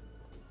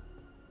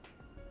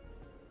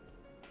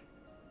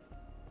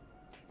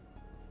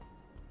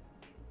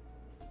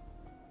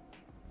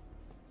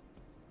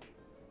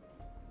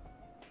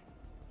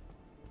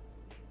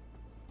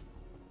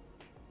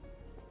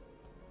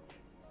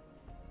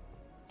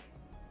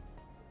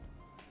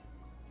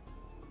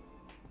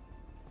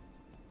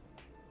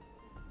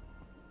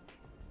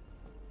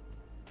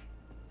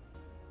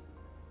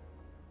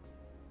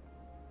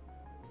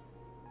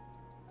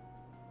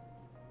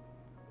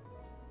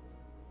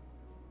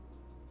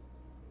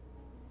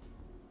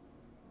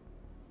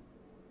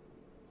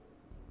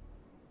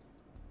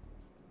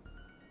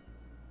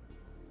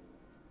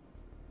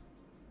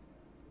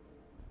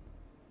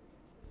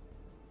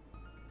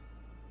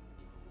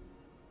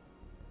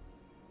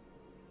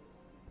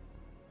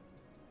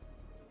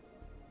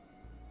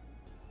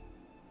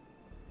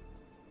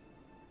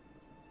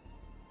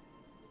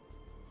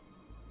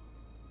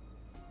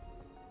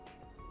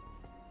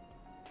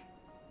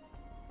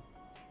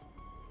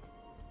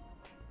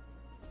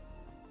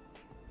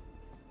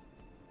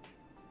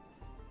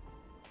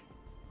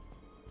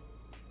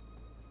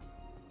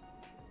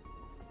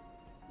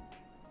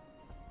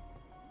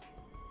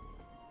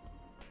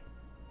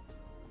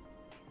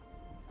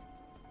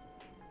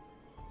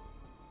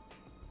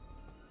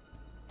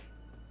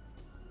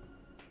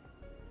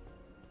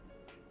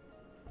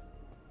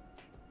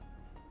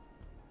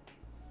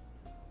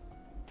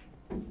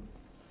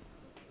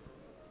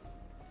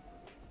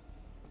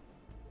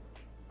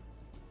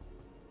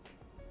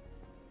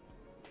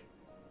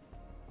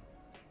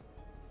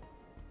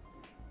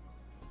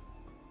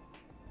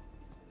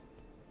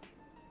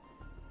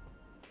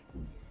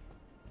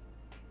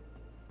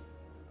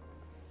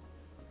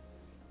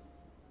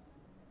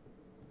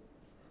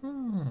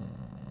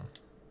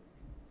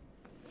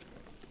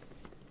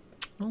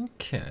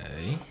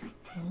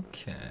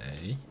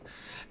 Okay.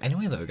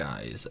 Anyway though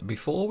guys,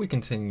 before we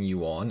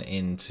continue on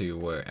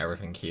into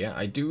everything here,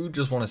 I do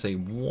just want to say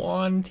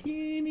one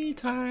teeny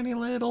tiny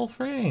little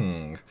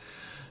thing.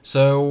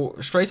 So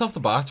straight off the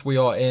bat, we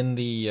are in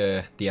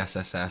the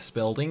SSS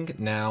building.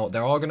 Now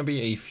there are going to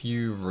be a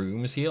few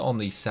rooms here on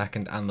the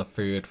second and the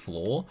third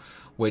floor,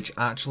 which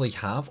actually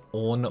have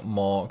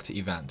unmarked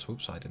events.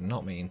 Whoops, I did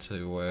not mean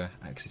to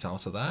exit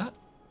out of that.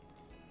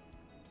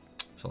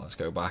 So let's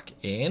go back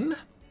in.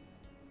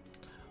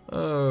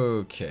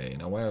 Okay,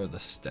 now where are the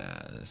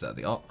stairs? Is that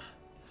the up?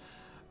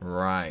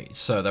 Right,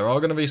 so there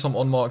are going to be some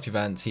unmarked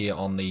events here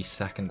on the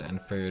second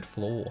and third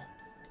floor.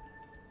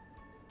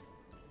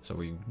 So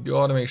we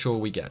got to make sure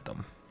we get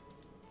them.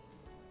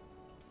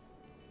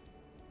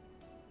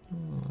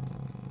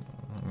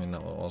 I mean,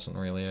 that wasn't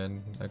really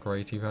a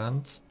great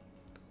event.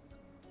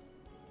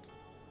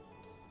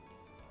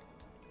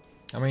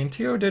 I mean,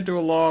 Tio did do a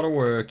lot of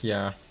work,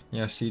 yes.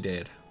 Yes, she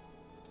did.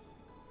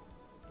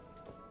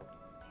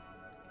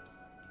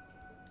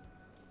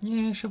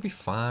 Yeah, she'll be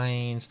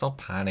fine. Stop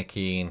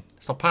panicking.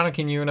 Stop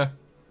panicking, Yuna.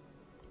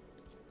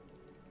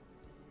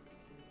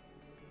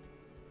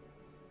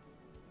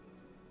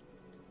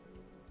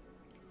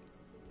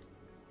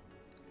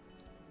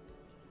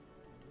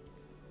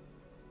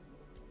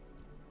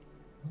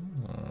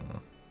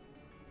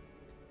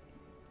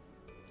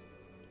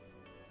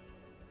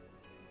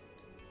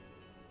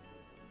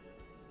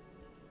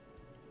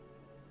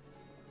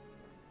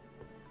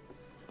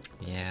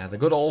 Yeah, the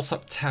good old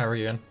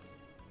Septarian.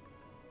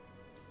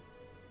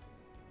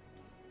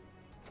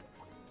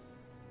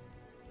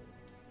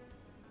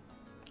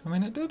 I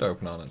mean, it did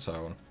open on its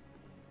own.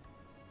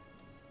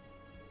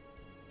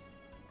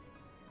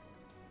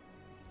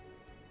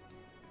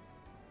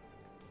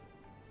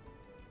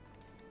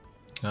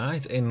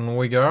 Alright, in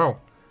we go.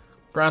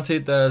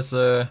 Granted, there's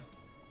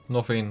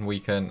nothing we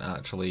can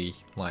actually,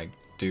 like,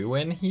 do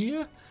in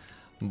here.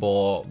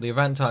 But the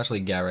event to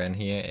actually get in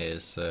here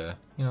is, you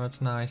know,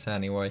 it's nice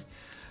anyway.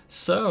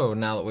 So,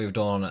 now that we've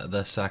done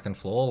the second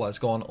floor, let's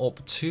go on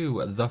up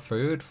to the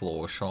third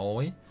floor, shall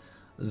we?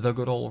 The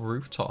good old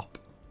rooftop.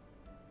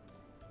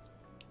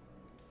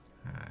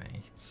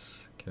 Right,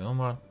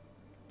 come on.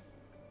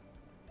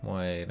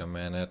 Wait a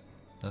minute.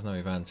 There's no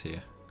events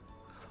here.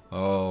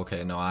 Oh,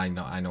 okay, no, I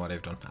know what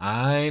I've done.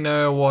 I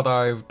know what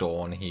I've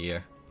done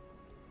here.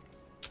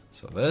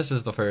 So this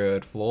is the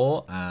third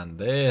floor, and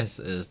this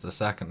is the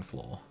second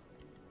floor.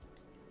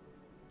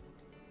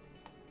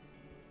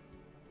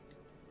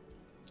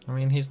 I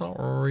mean, he's not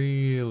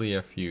really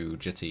a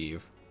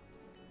fugitive.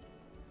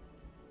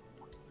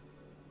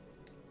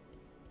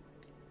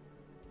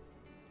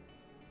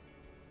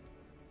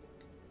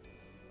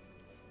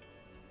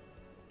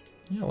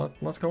 Yeah,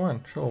 let's go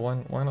in. Sure,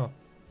 why not?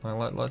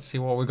 Let's see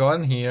what we got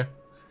in here.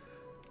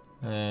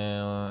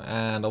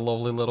 And a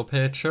lovely little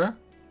picture.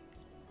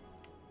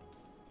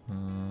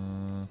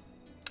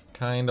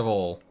 Kind of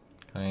all.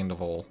 Kind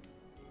of all.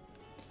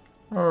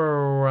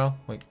 Oh, well.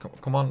 Wait,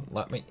 come on.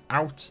 Let me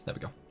out. There we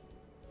go.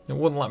 It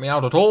wouldn't let me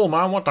out at all,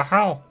 man. What the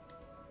hell?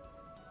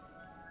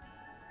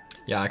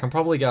 Yeah, I can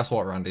probably guess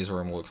what Randy's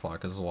room looks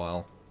like as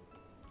well.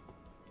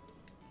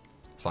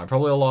 So like,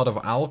 probably a lot of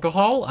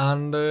alcohol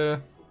and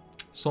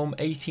some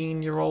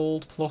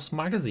 18-year-old plus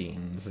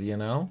magazines, you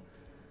know?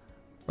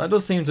 That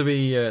does seem to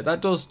be,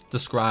 that does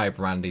describe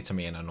Randy to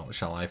me in a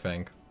nutshell, I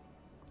think.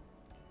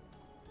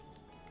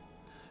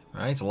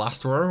 Right,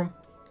 last room.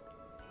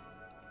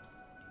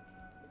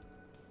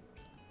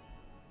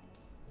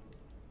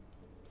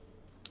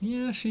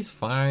 Yeah, she's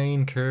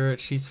fine,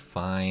 Kurt. She's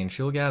fine.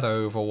 She'll get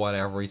over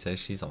whatever it is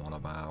she's on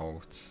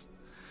about.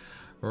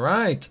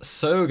 Right,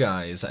 so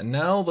guys,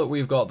 now that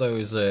we've got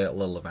those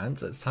little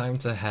events, it's time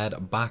to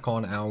head back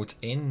on out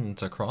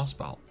into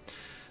Crossbell.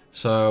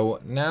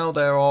 So now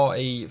there are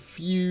a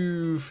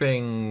few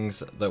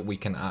things that we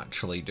can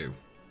actually do.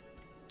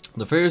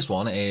 The first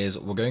one is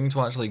we're going to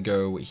actually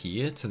go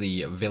here to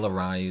the Villa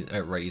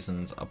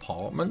Raisin's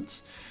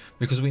apartment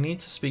because we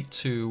need to speak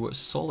to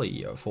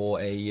Sully for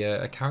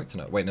a character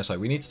note. Wait, no, sorry,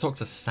 we need to talk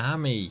to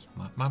Sammy.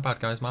 My bad,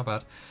 guys, my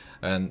bad.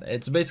 And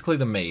it's basically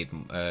the maid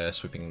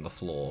sweeping the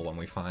floor when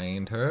we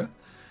find her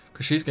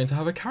because she's going to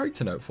have a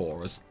character note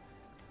for us.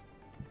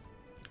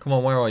 Come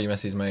on, where are you,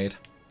 Mrs. Maid?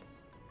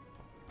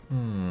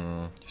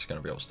 She's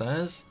going to be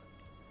upstairs.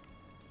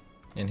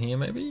 In here,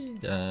 maybe?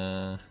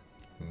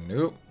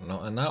 Nope,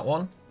 not in that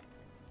one.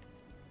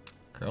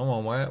 Come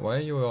on, where are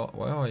you?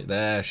 Where are you?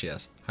 There she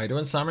is. How you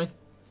doing, Sammy?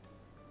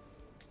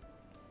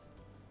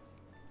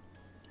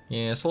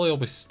 Yeah, Sully will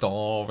be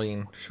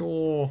starving.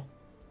 Sure.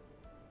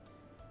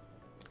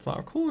 So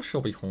of course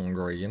she'll be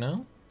hungry, you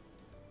know?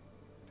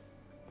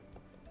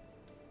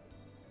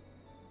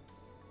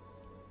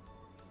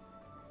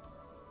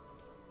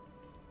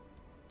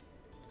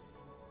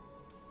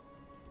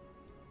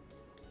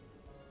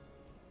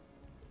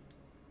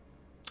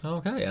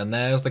 Okay, and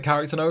there's the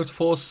character note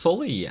for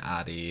Sully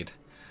added.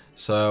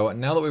 So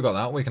now that we've got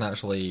that, we can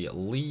actually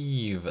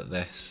leave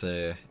this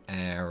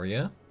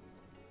area.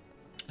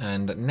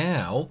 And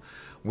now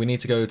we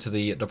need to go to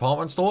the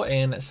department store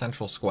in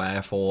Central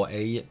Square for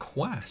a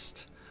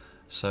quest.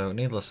 So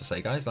needless to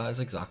say, guys, that is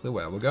exactly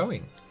where we're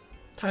going.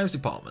 Times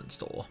department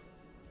store.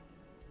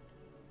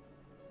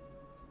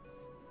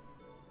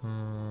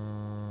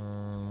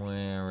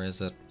 Where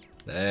is it?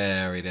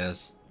 There it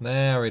is.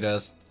 There it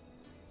is.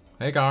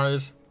 Hey,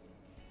 guys.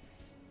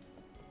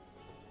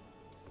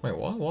 Wait,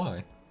 what?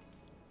 Why?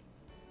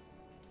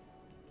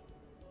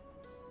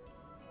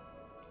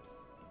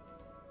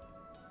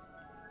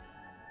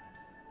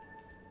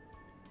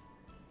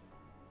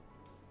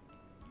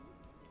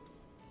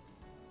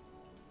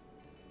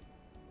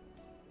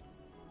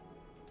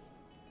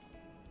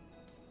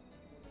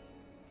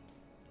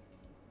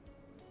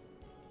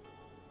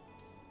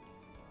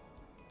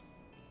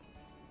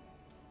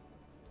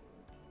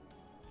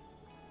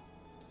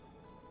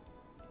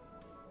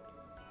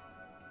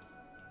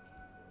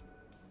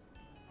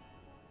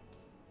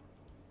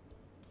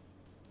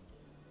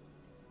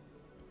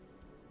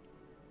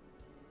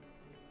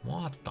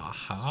 What the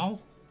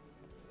hell?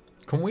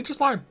 Can we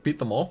just like beat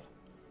them up?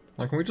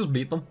 Like, can we just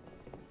beat them?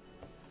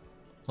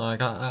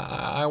 Like,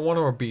 I want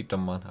to beat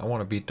them, man. I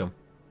want to beat them.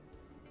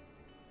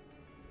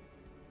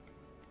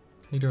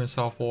 How you doing,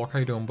 Southwark? How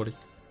you doing, buddy?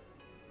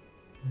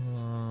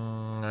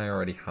 I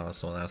already have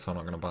some of that, so I'm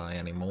not going to buy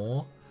any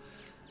more.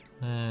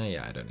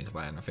 Yeah, I don't need to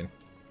buy anything.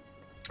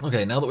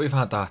 Okay, now that we've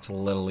had that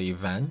little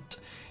event,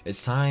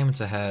 it's time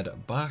to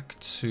head back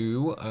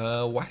to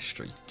West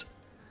Street.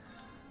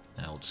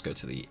 I'll just go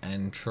to the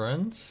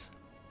entrance.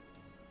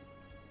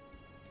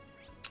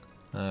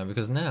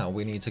 Because now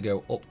we need to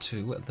go up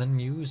to the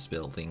news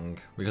building.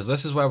 Because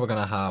this is where we're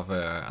going to have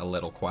a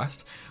little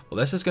quest. Well,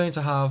 this is going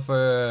to have...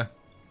 well,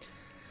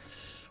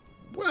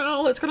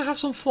 it's going to have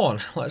some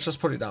fun. Let's just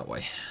put it that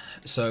way.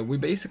 So we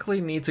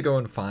basically need to go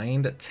and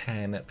find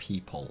 10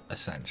 people,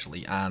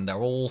 essentially. And they're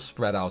all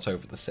spread out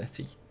over the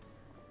city.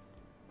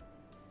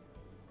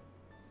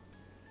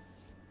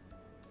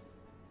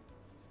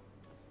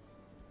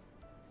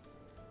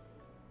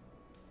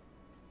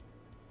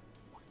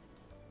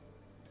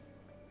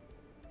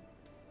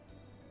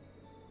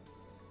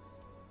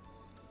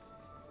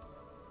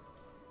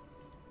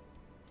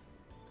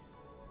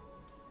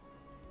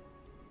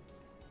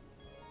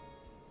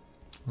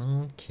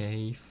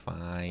 Okay,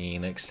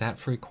 fine.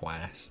 Accept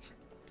request.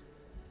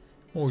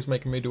 Always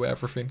making me do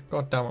everything.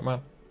 God damn it,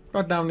 man.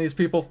 God damn these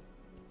people.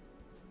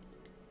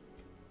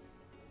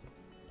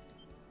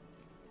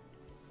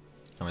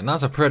 I mean,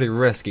 that's a pretty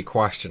risky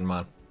question,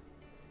 man.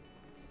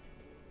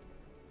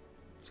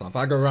 So if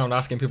I go around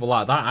asking people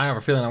like that, I have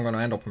a feeling I'm going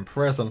to end up in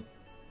prison.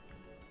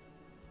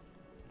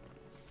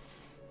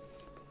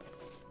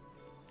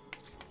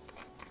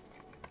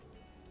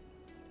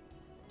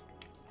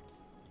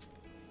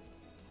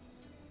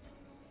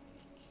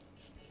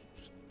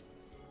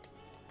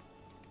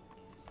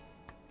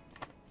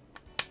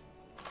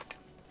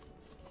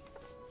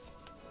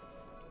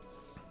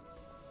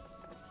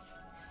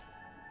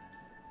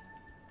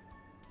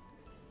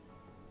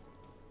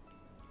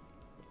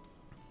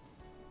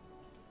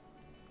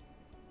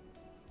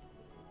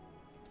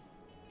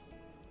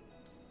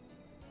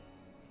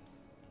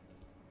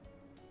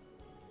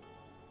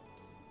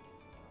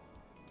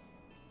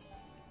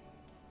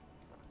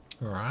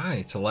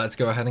 Right, so let's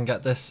go ahead and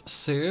get this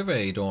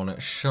survey done,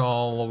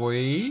 shall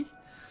we?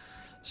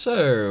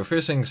 So,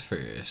 first things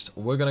first,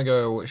 we're going to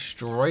go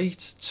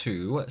straight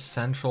to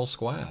Central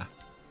Square.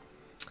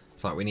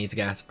 So we need to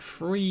get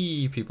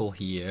 3 people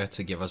here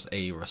to give us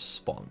a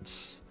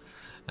response.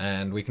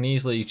 And we can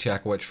easily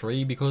check which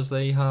 3 because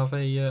they have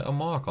a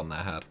mark on their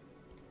head.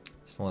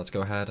 So let's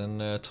go ahead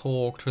and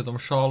talk to them,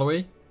 shall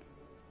we?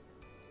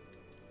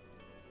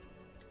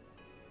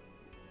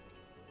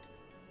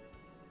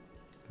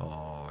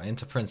 Oh,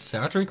 into Prince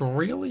Cedric,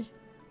 really?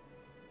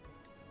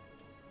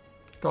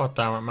 God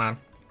damn it, man.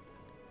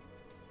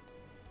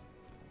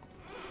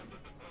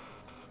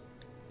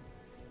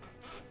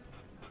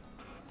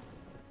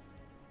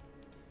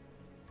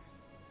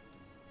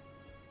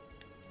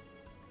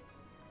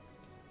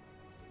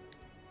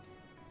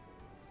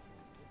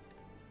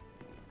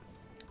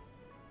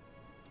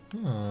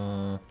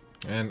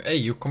 And hey,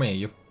 you, come here,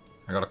 you.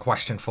 I got a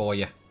question for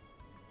you.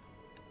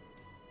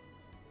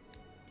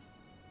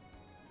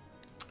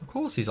 Of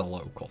course he's a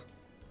local.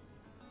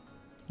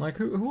 Like,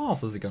 who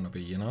else is he gonna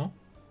be, you know?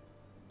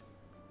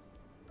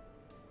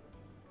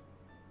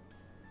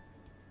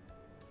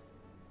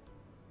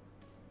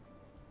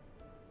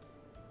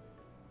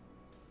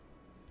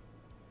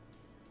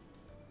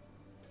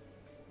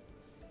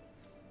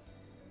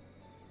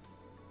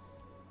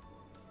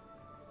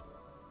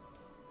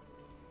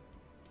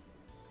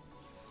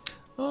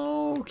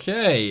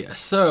 Okay,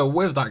 so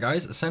with that,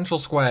 guys, Central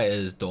Square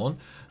is done.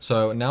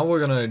 So now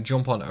we're going to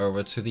jump on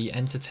over to the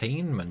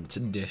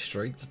Entertainment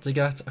District to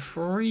get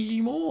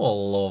 3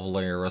 more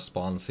lovely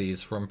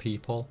responses from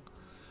people.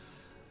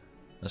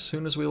 As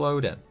soon as we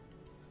load in.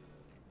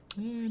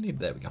 And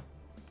there we go.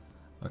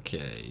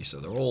 Okay, so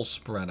they're all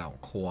spread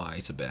out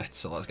quite a bit.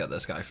 So let's get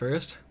this guy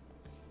first.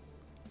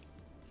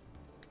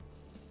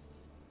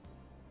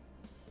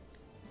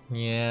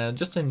 Yeah,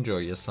 just enjoy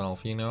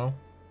yourself, you know.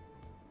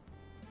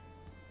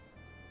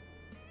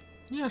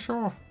 Yeah,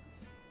 sure.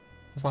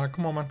 It's like,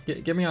 come on, man.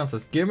 Give me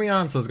answers. Give me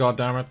answers,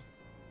 goddammit.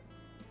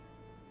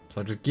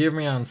 So just give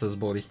me answers,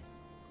 buddy.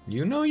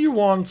 You know you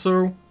want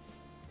to.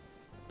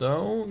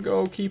 Don't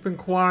go keeping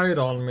quiet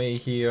on me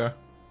here.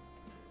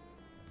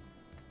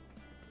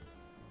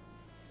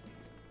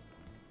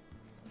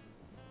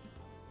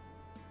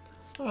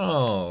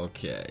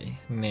 Okay.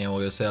 Now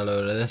we'll say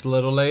hello to this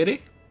little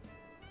lady.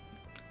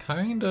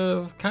 Kind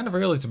of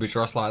early to be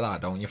dressed like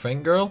that, don't you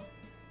think, girl?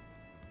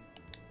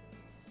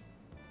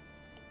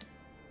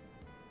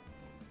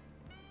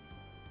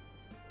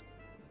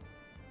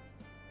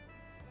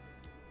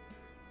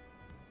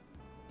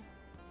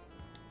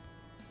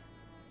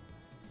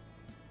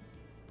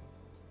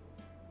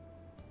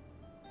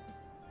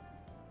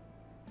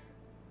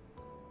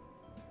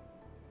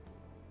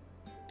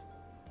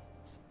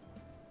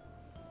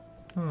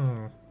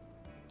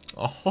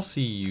 A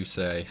hussy, you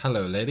say?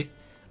 Hello, lady.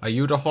 Are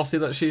you the hussy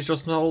that she's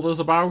just told us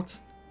about?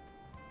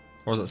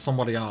 Or is it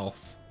somebody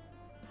else?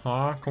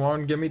 Huh? Come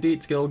on, give me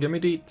deets, girl. Give me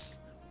deets.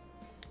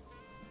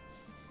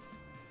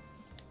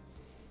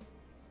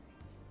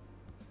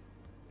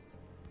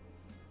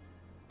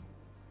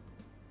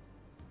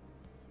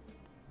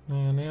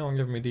 Man, they don't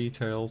give me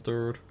details,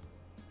 dude.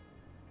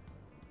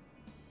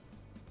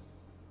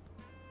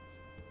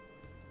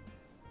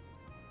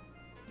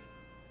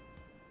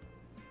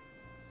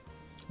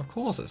 Of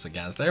course it's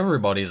against.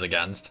 Everybody's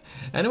against.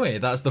 Anyway,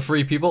 that's the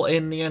 3 people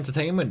in the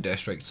Entertainment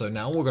District. So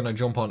now we're going to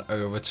jump on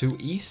over to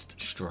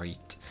East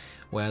Street,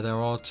 where there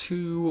are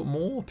 2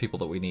 more people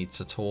that we need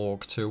to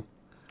talk to.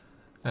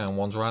 And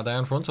one's right there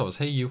in front of us.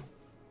 Hey, you.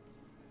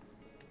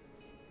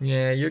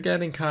 Yeah, you're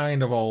getting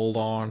kind of old,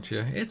 aren't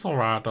you? It's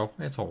alright, though.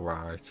 It's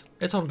alright.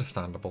 It's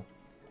understandable.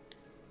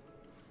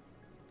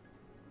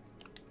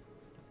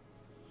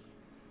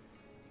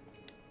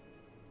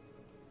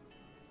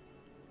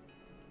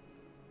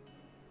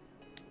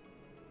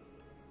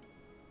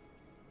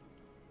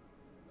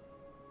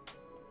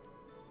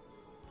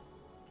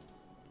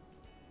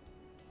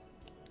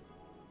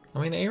 I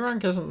mean, A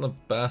rank isn't the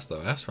best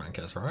though, S rank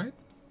is, right?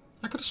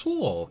 I could have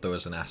swore there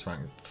was an S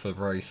rank for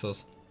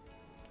racers.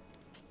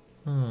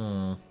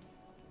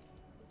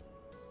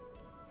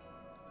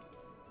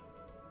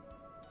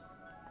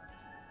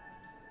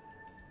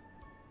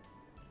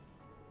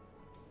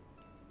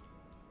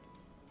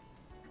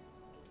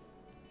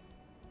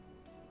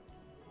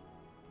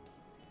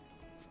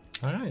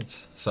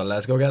 Alright, so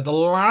let's go get the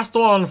last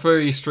one for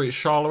East Street,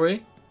 shall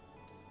we?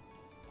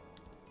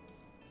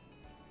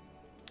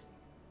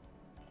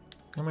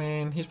 I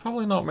mean, he's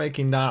probably not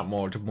making that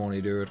much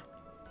money, dude.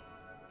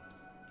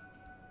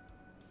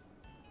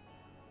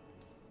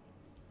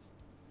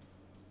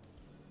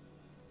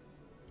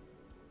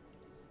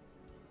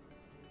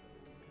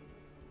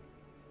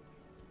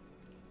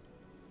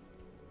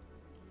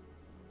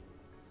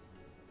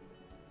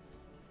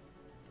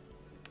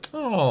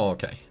 Oh,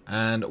 okay.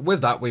 And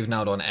with that, we've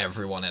now done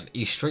everyone in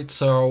East Street,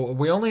 so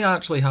we only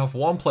actually have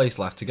one place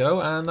left to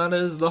go, and that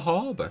is the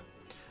harbour,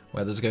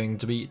 where there's going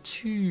to be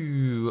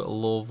 2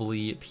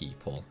 lovely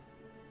people.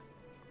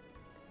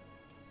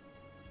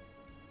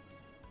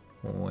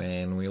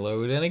 When we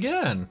load in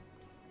again.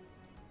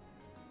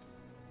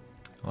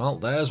 Well,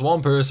 there's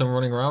one person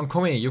running around.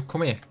 Come here, you.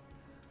 Come here.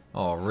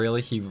 Oh,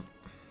 really? He...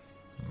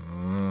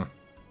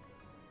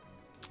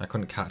 I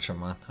couldn't catch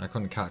him, man. I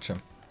couldn't catch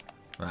him.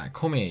 Right,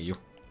 come here, you.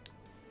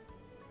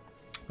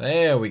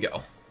 There we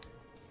go.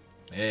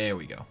 There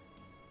we go.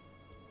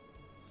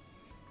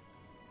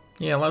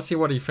 Yeah, let's see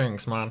what he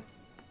thinks, man.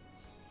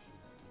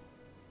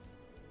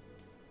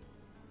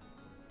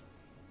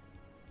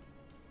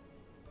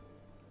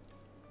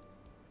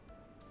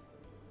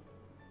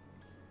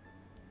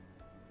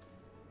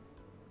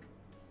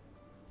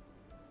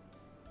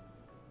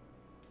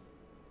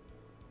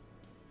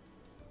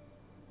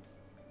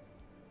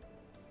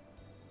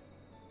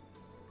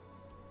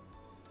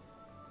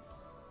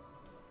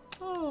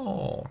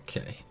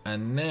 Okay,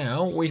 and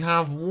now we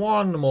have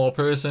one more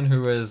person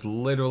who is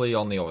literally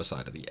on the other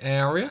side of the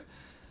area.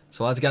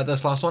 So let's get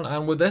this last one,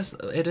 and with this,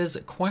 it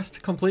is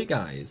quest complete,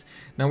 guys.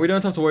 Now, we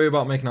don't have to worry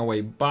about making our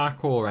way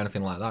back or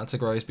anything like that to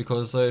Grace,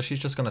 because she's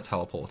just going to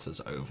teleport us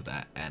over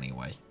there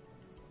anyway.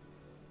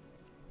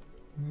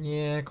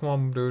 Yeah, come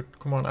on, dude.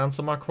 Come on,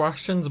 answer my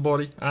questions,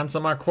 buddy.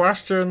 Answer my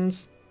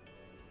questions.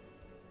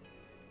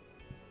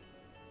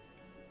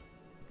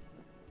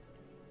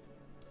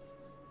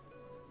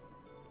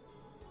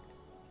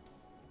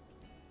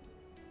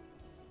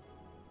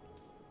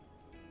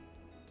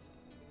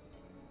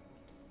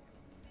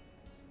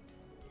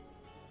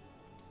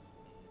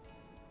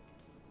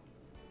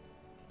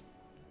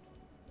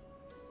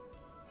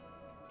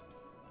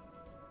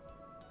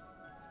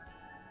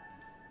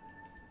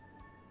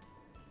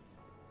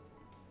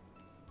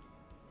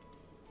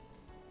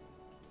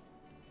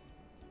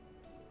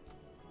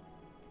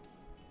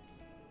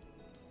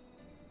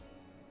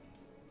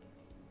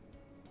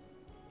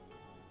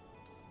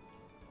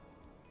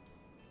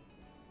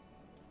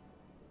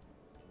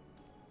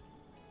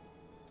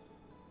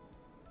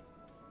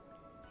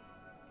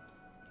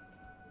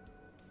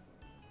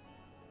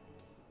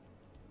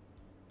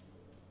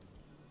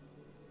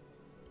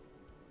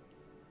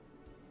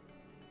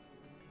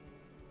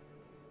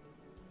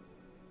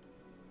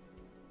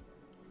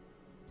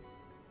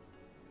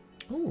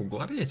 Oh,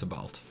 gladiator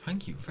belt.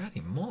 Thank you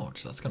very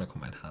much. That's going to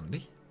come in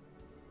handy.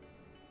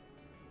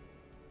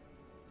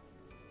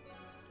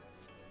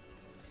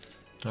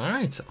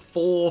 Alright,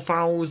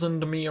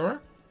 4,000 mirror.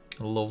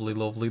 Lovely,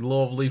 lovely,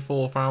 lovely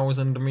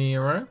 4,000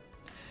 mirror.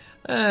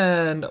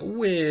 And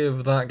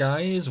with that,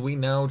 guys, we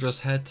now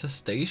just head to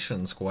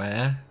Station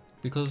Square.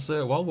 Because,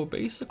 well, we're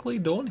basically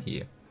done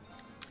here.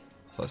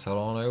 So let's head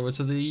on over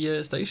to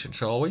the station,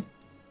 shall we?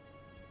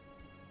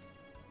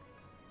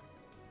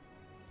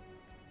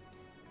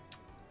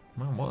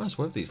 Man, what is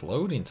with these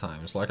loading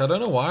times? Like, I don't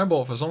know why,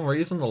 but for some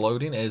reason the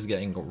loading is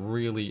getting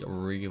really,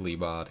 really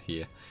bad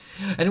here.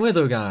 Anyway,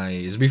 though,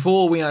 guys,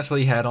 before we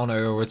actually head on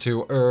over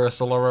to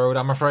Ursula Road,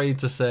 I'm afraid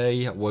to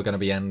say we're going to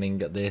be ending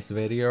this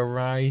video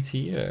right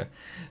here.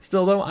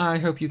 Still, though, I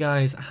hope you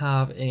guys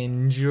have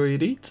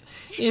enjoyed it.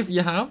 If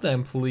you have,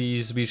 then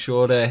please be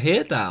sure to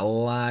hit that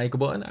like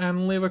button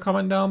and leave a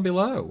comment down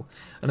below.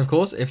 And of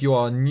course, if you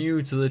are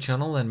new to the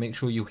channel, then make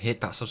sure you hit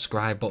that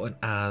subscribe button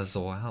as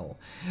well.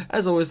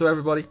 As always, though,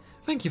 everybody,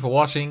 thank you for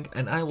watching,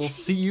 and I will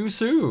see you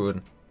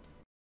soon.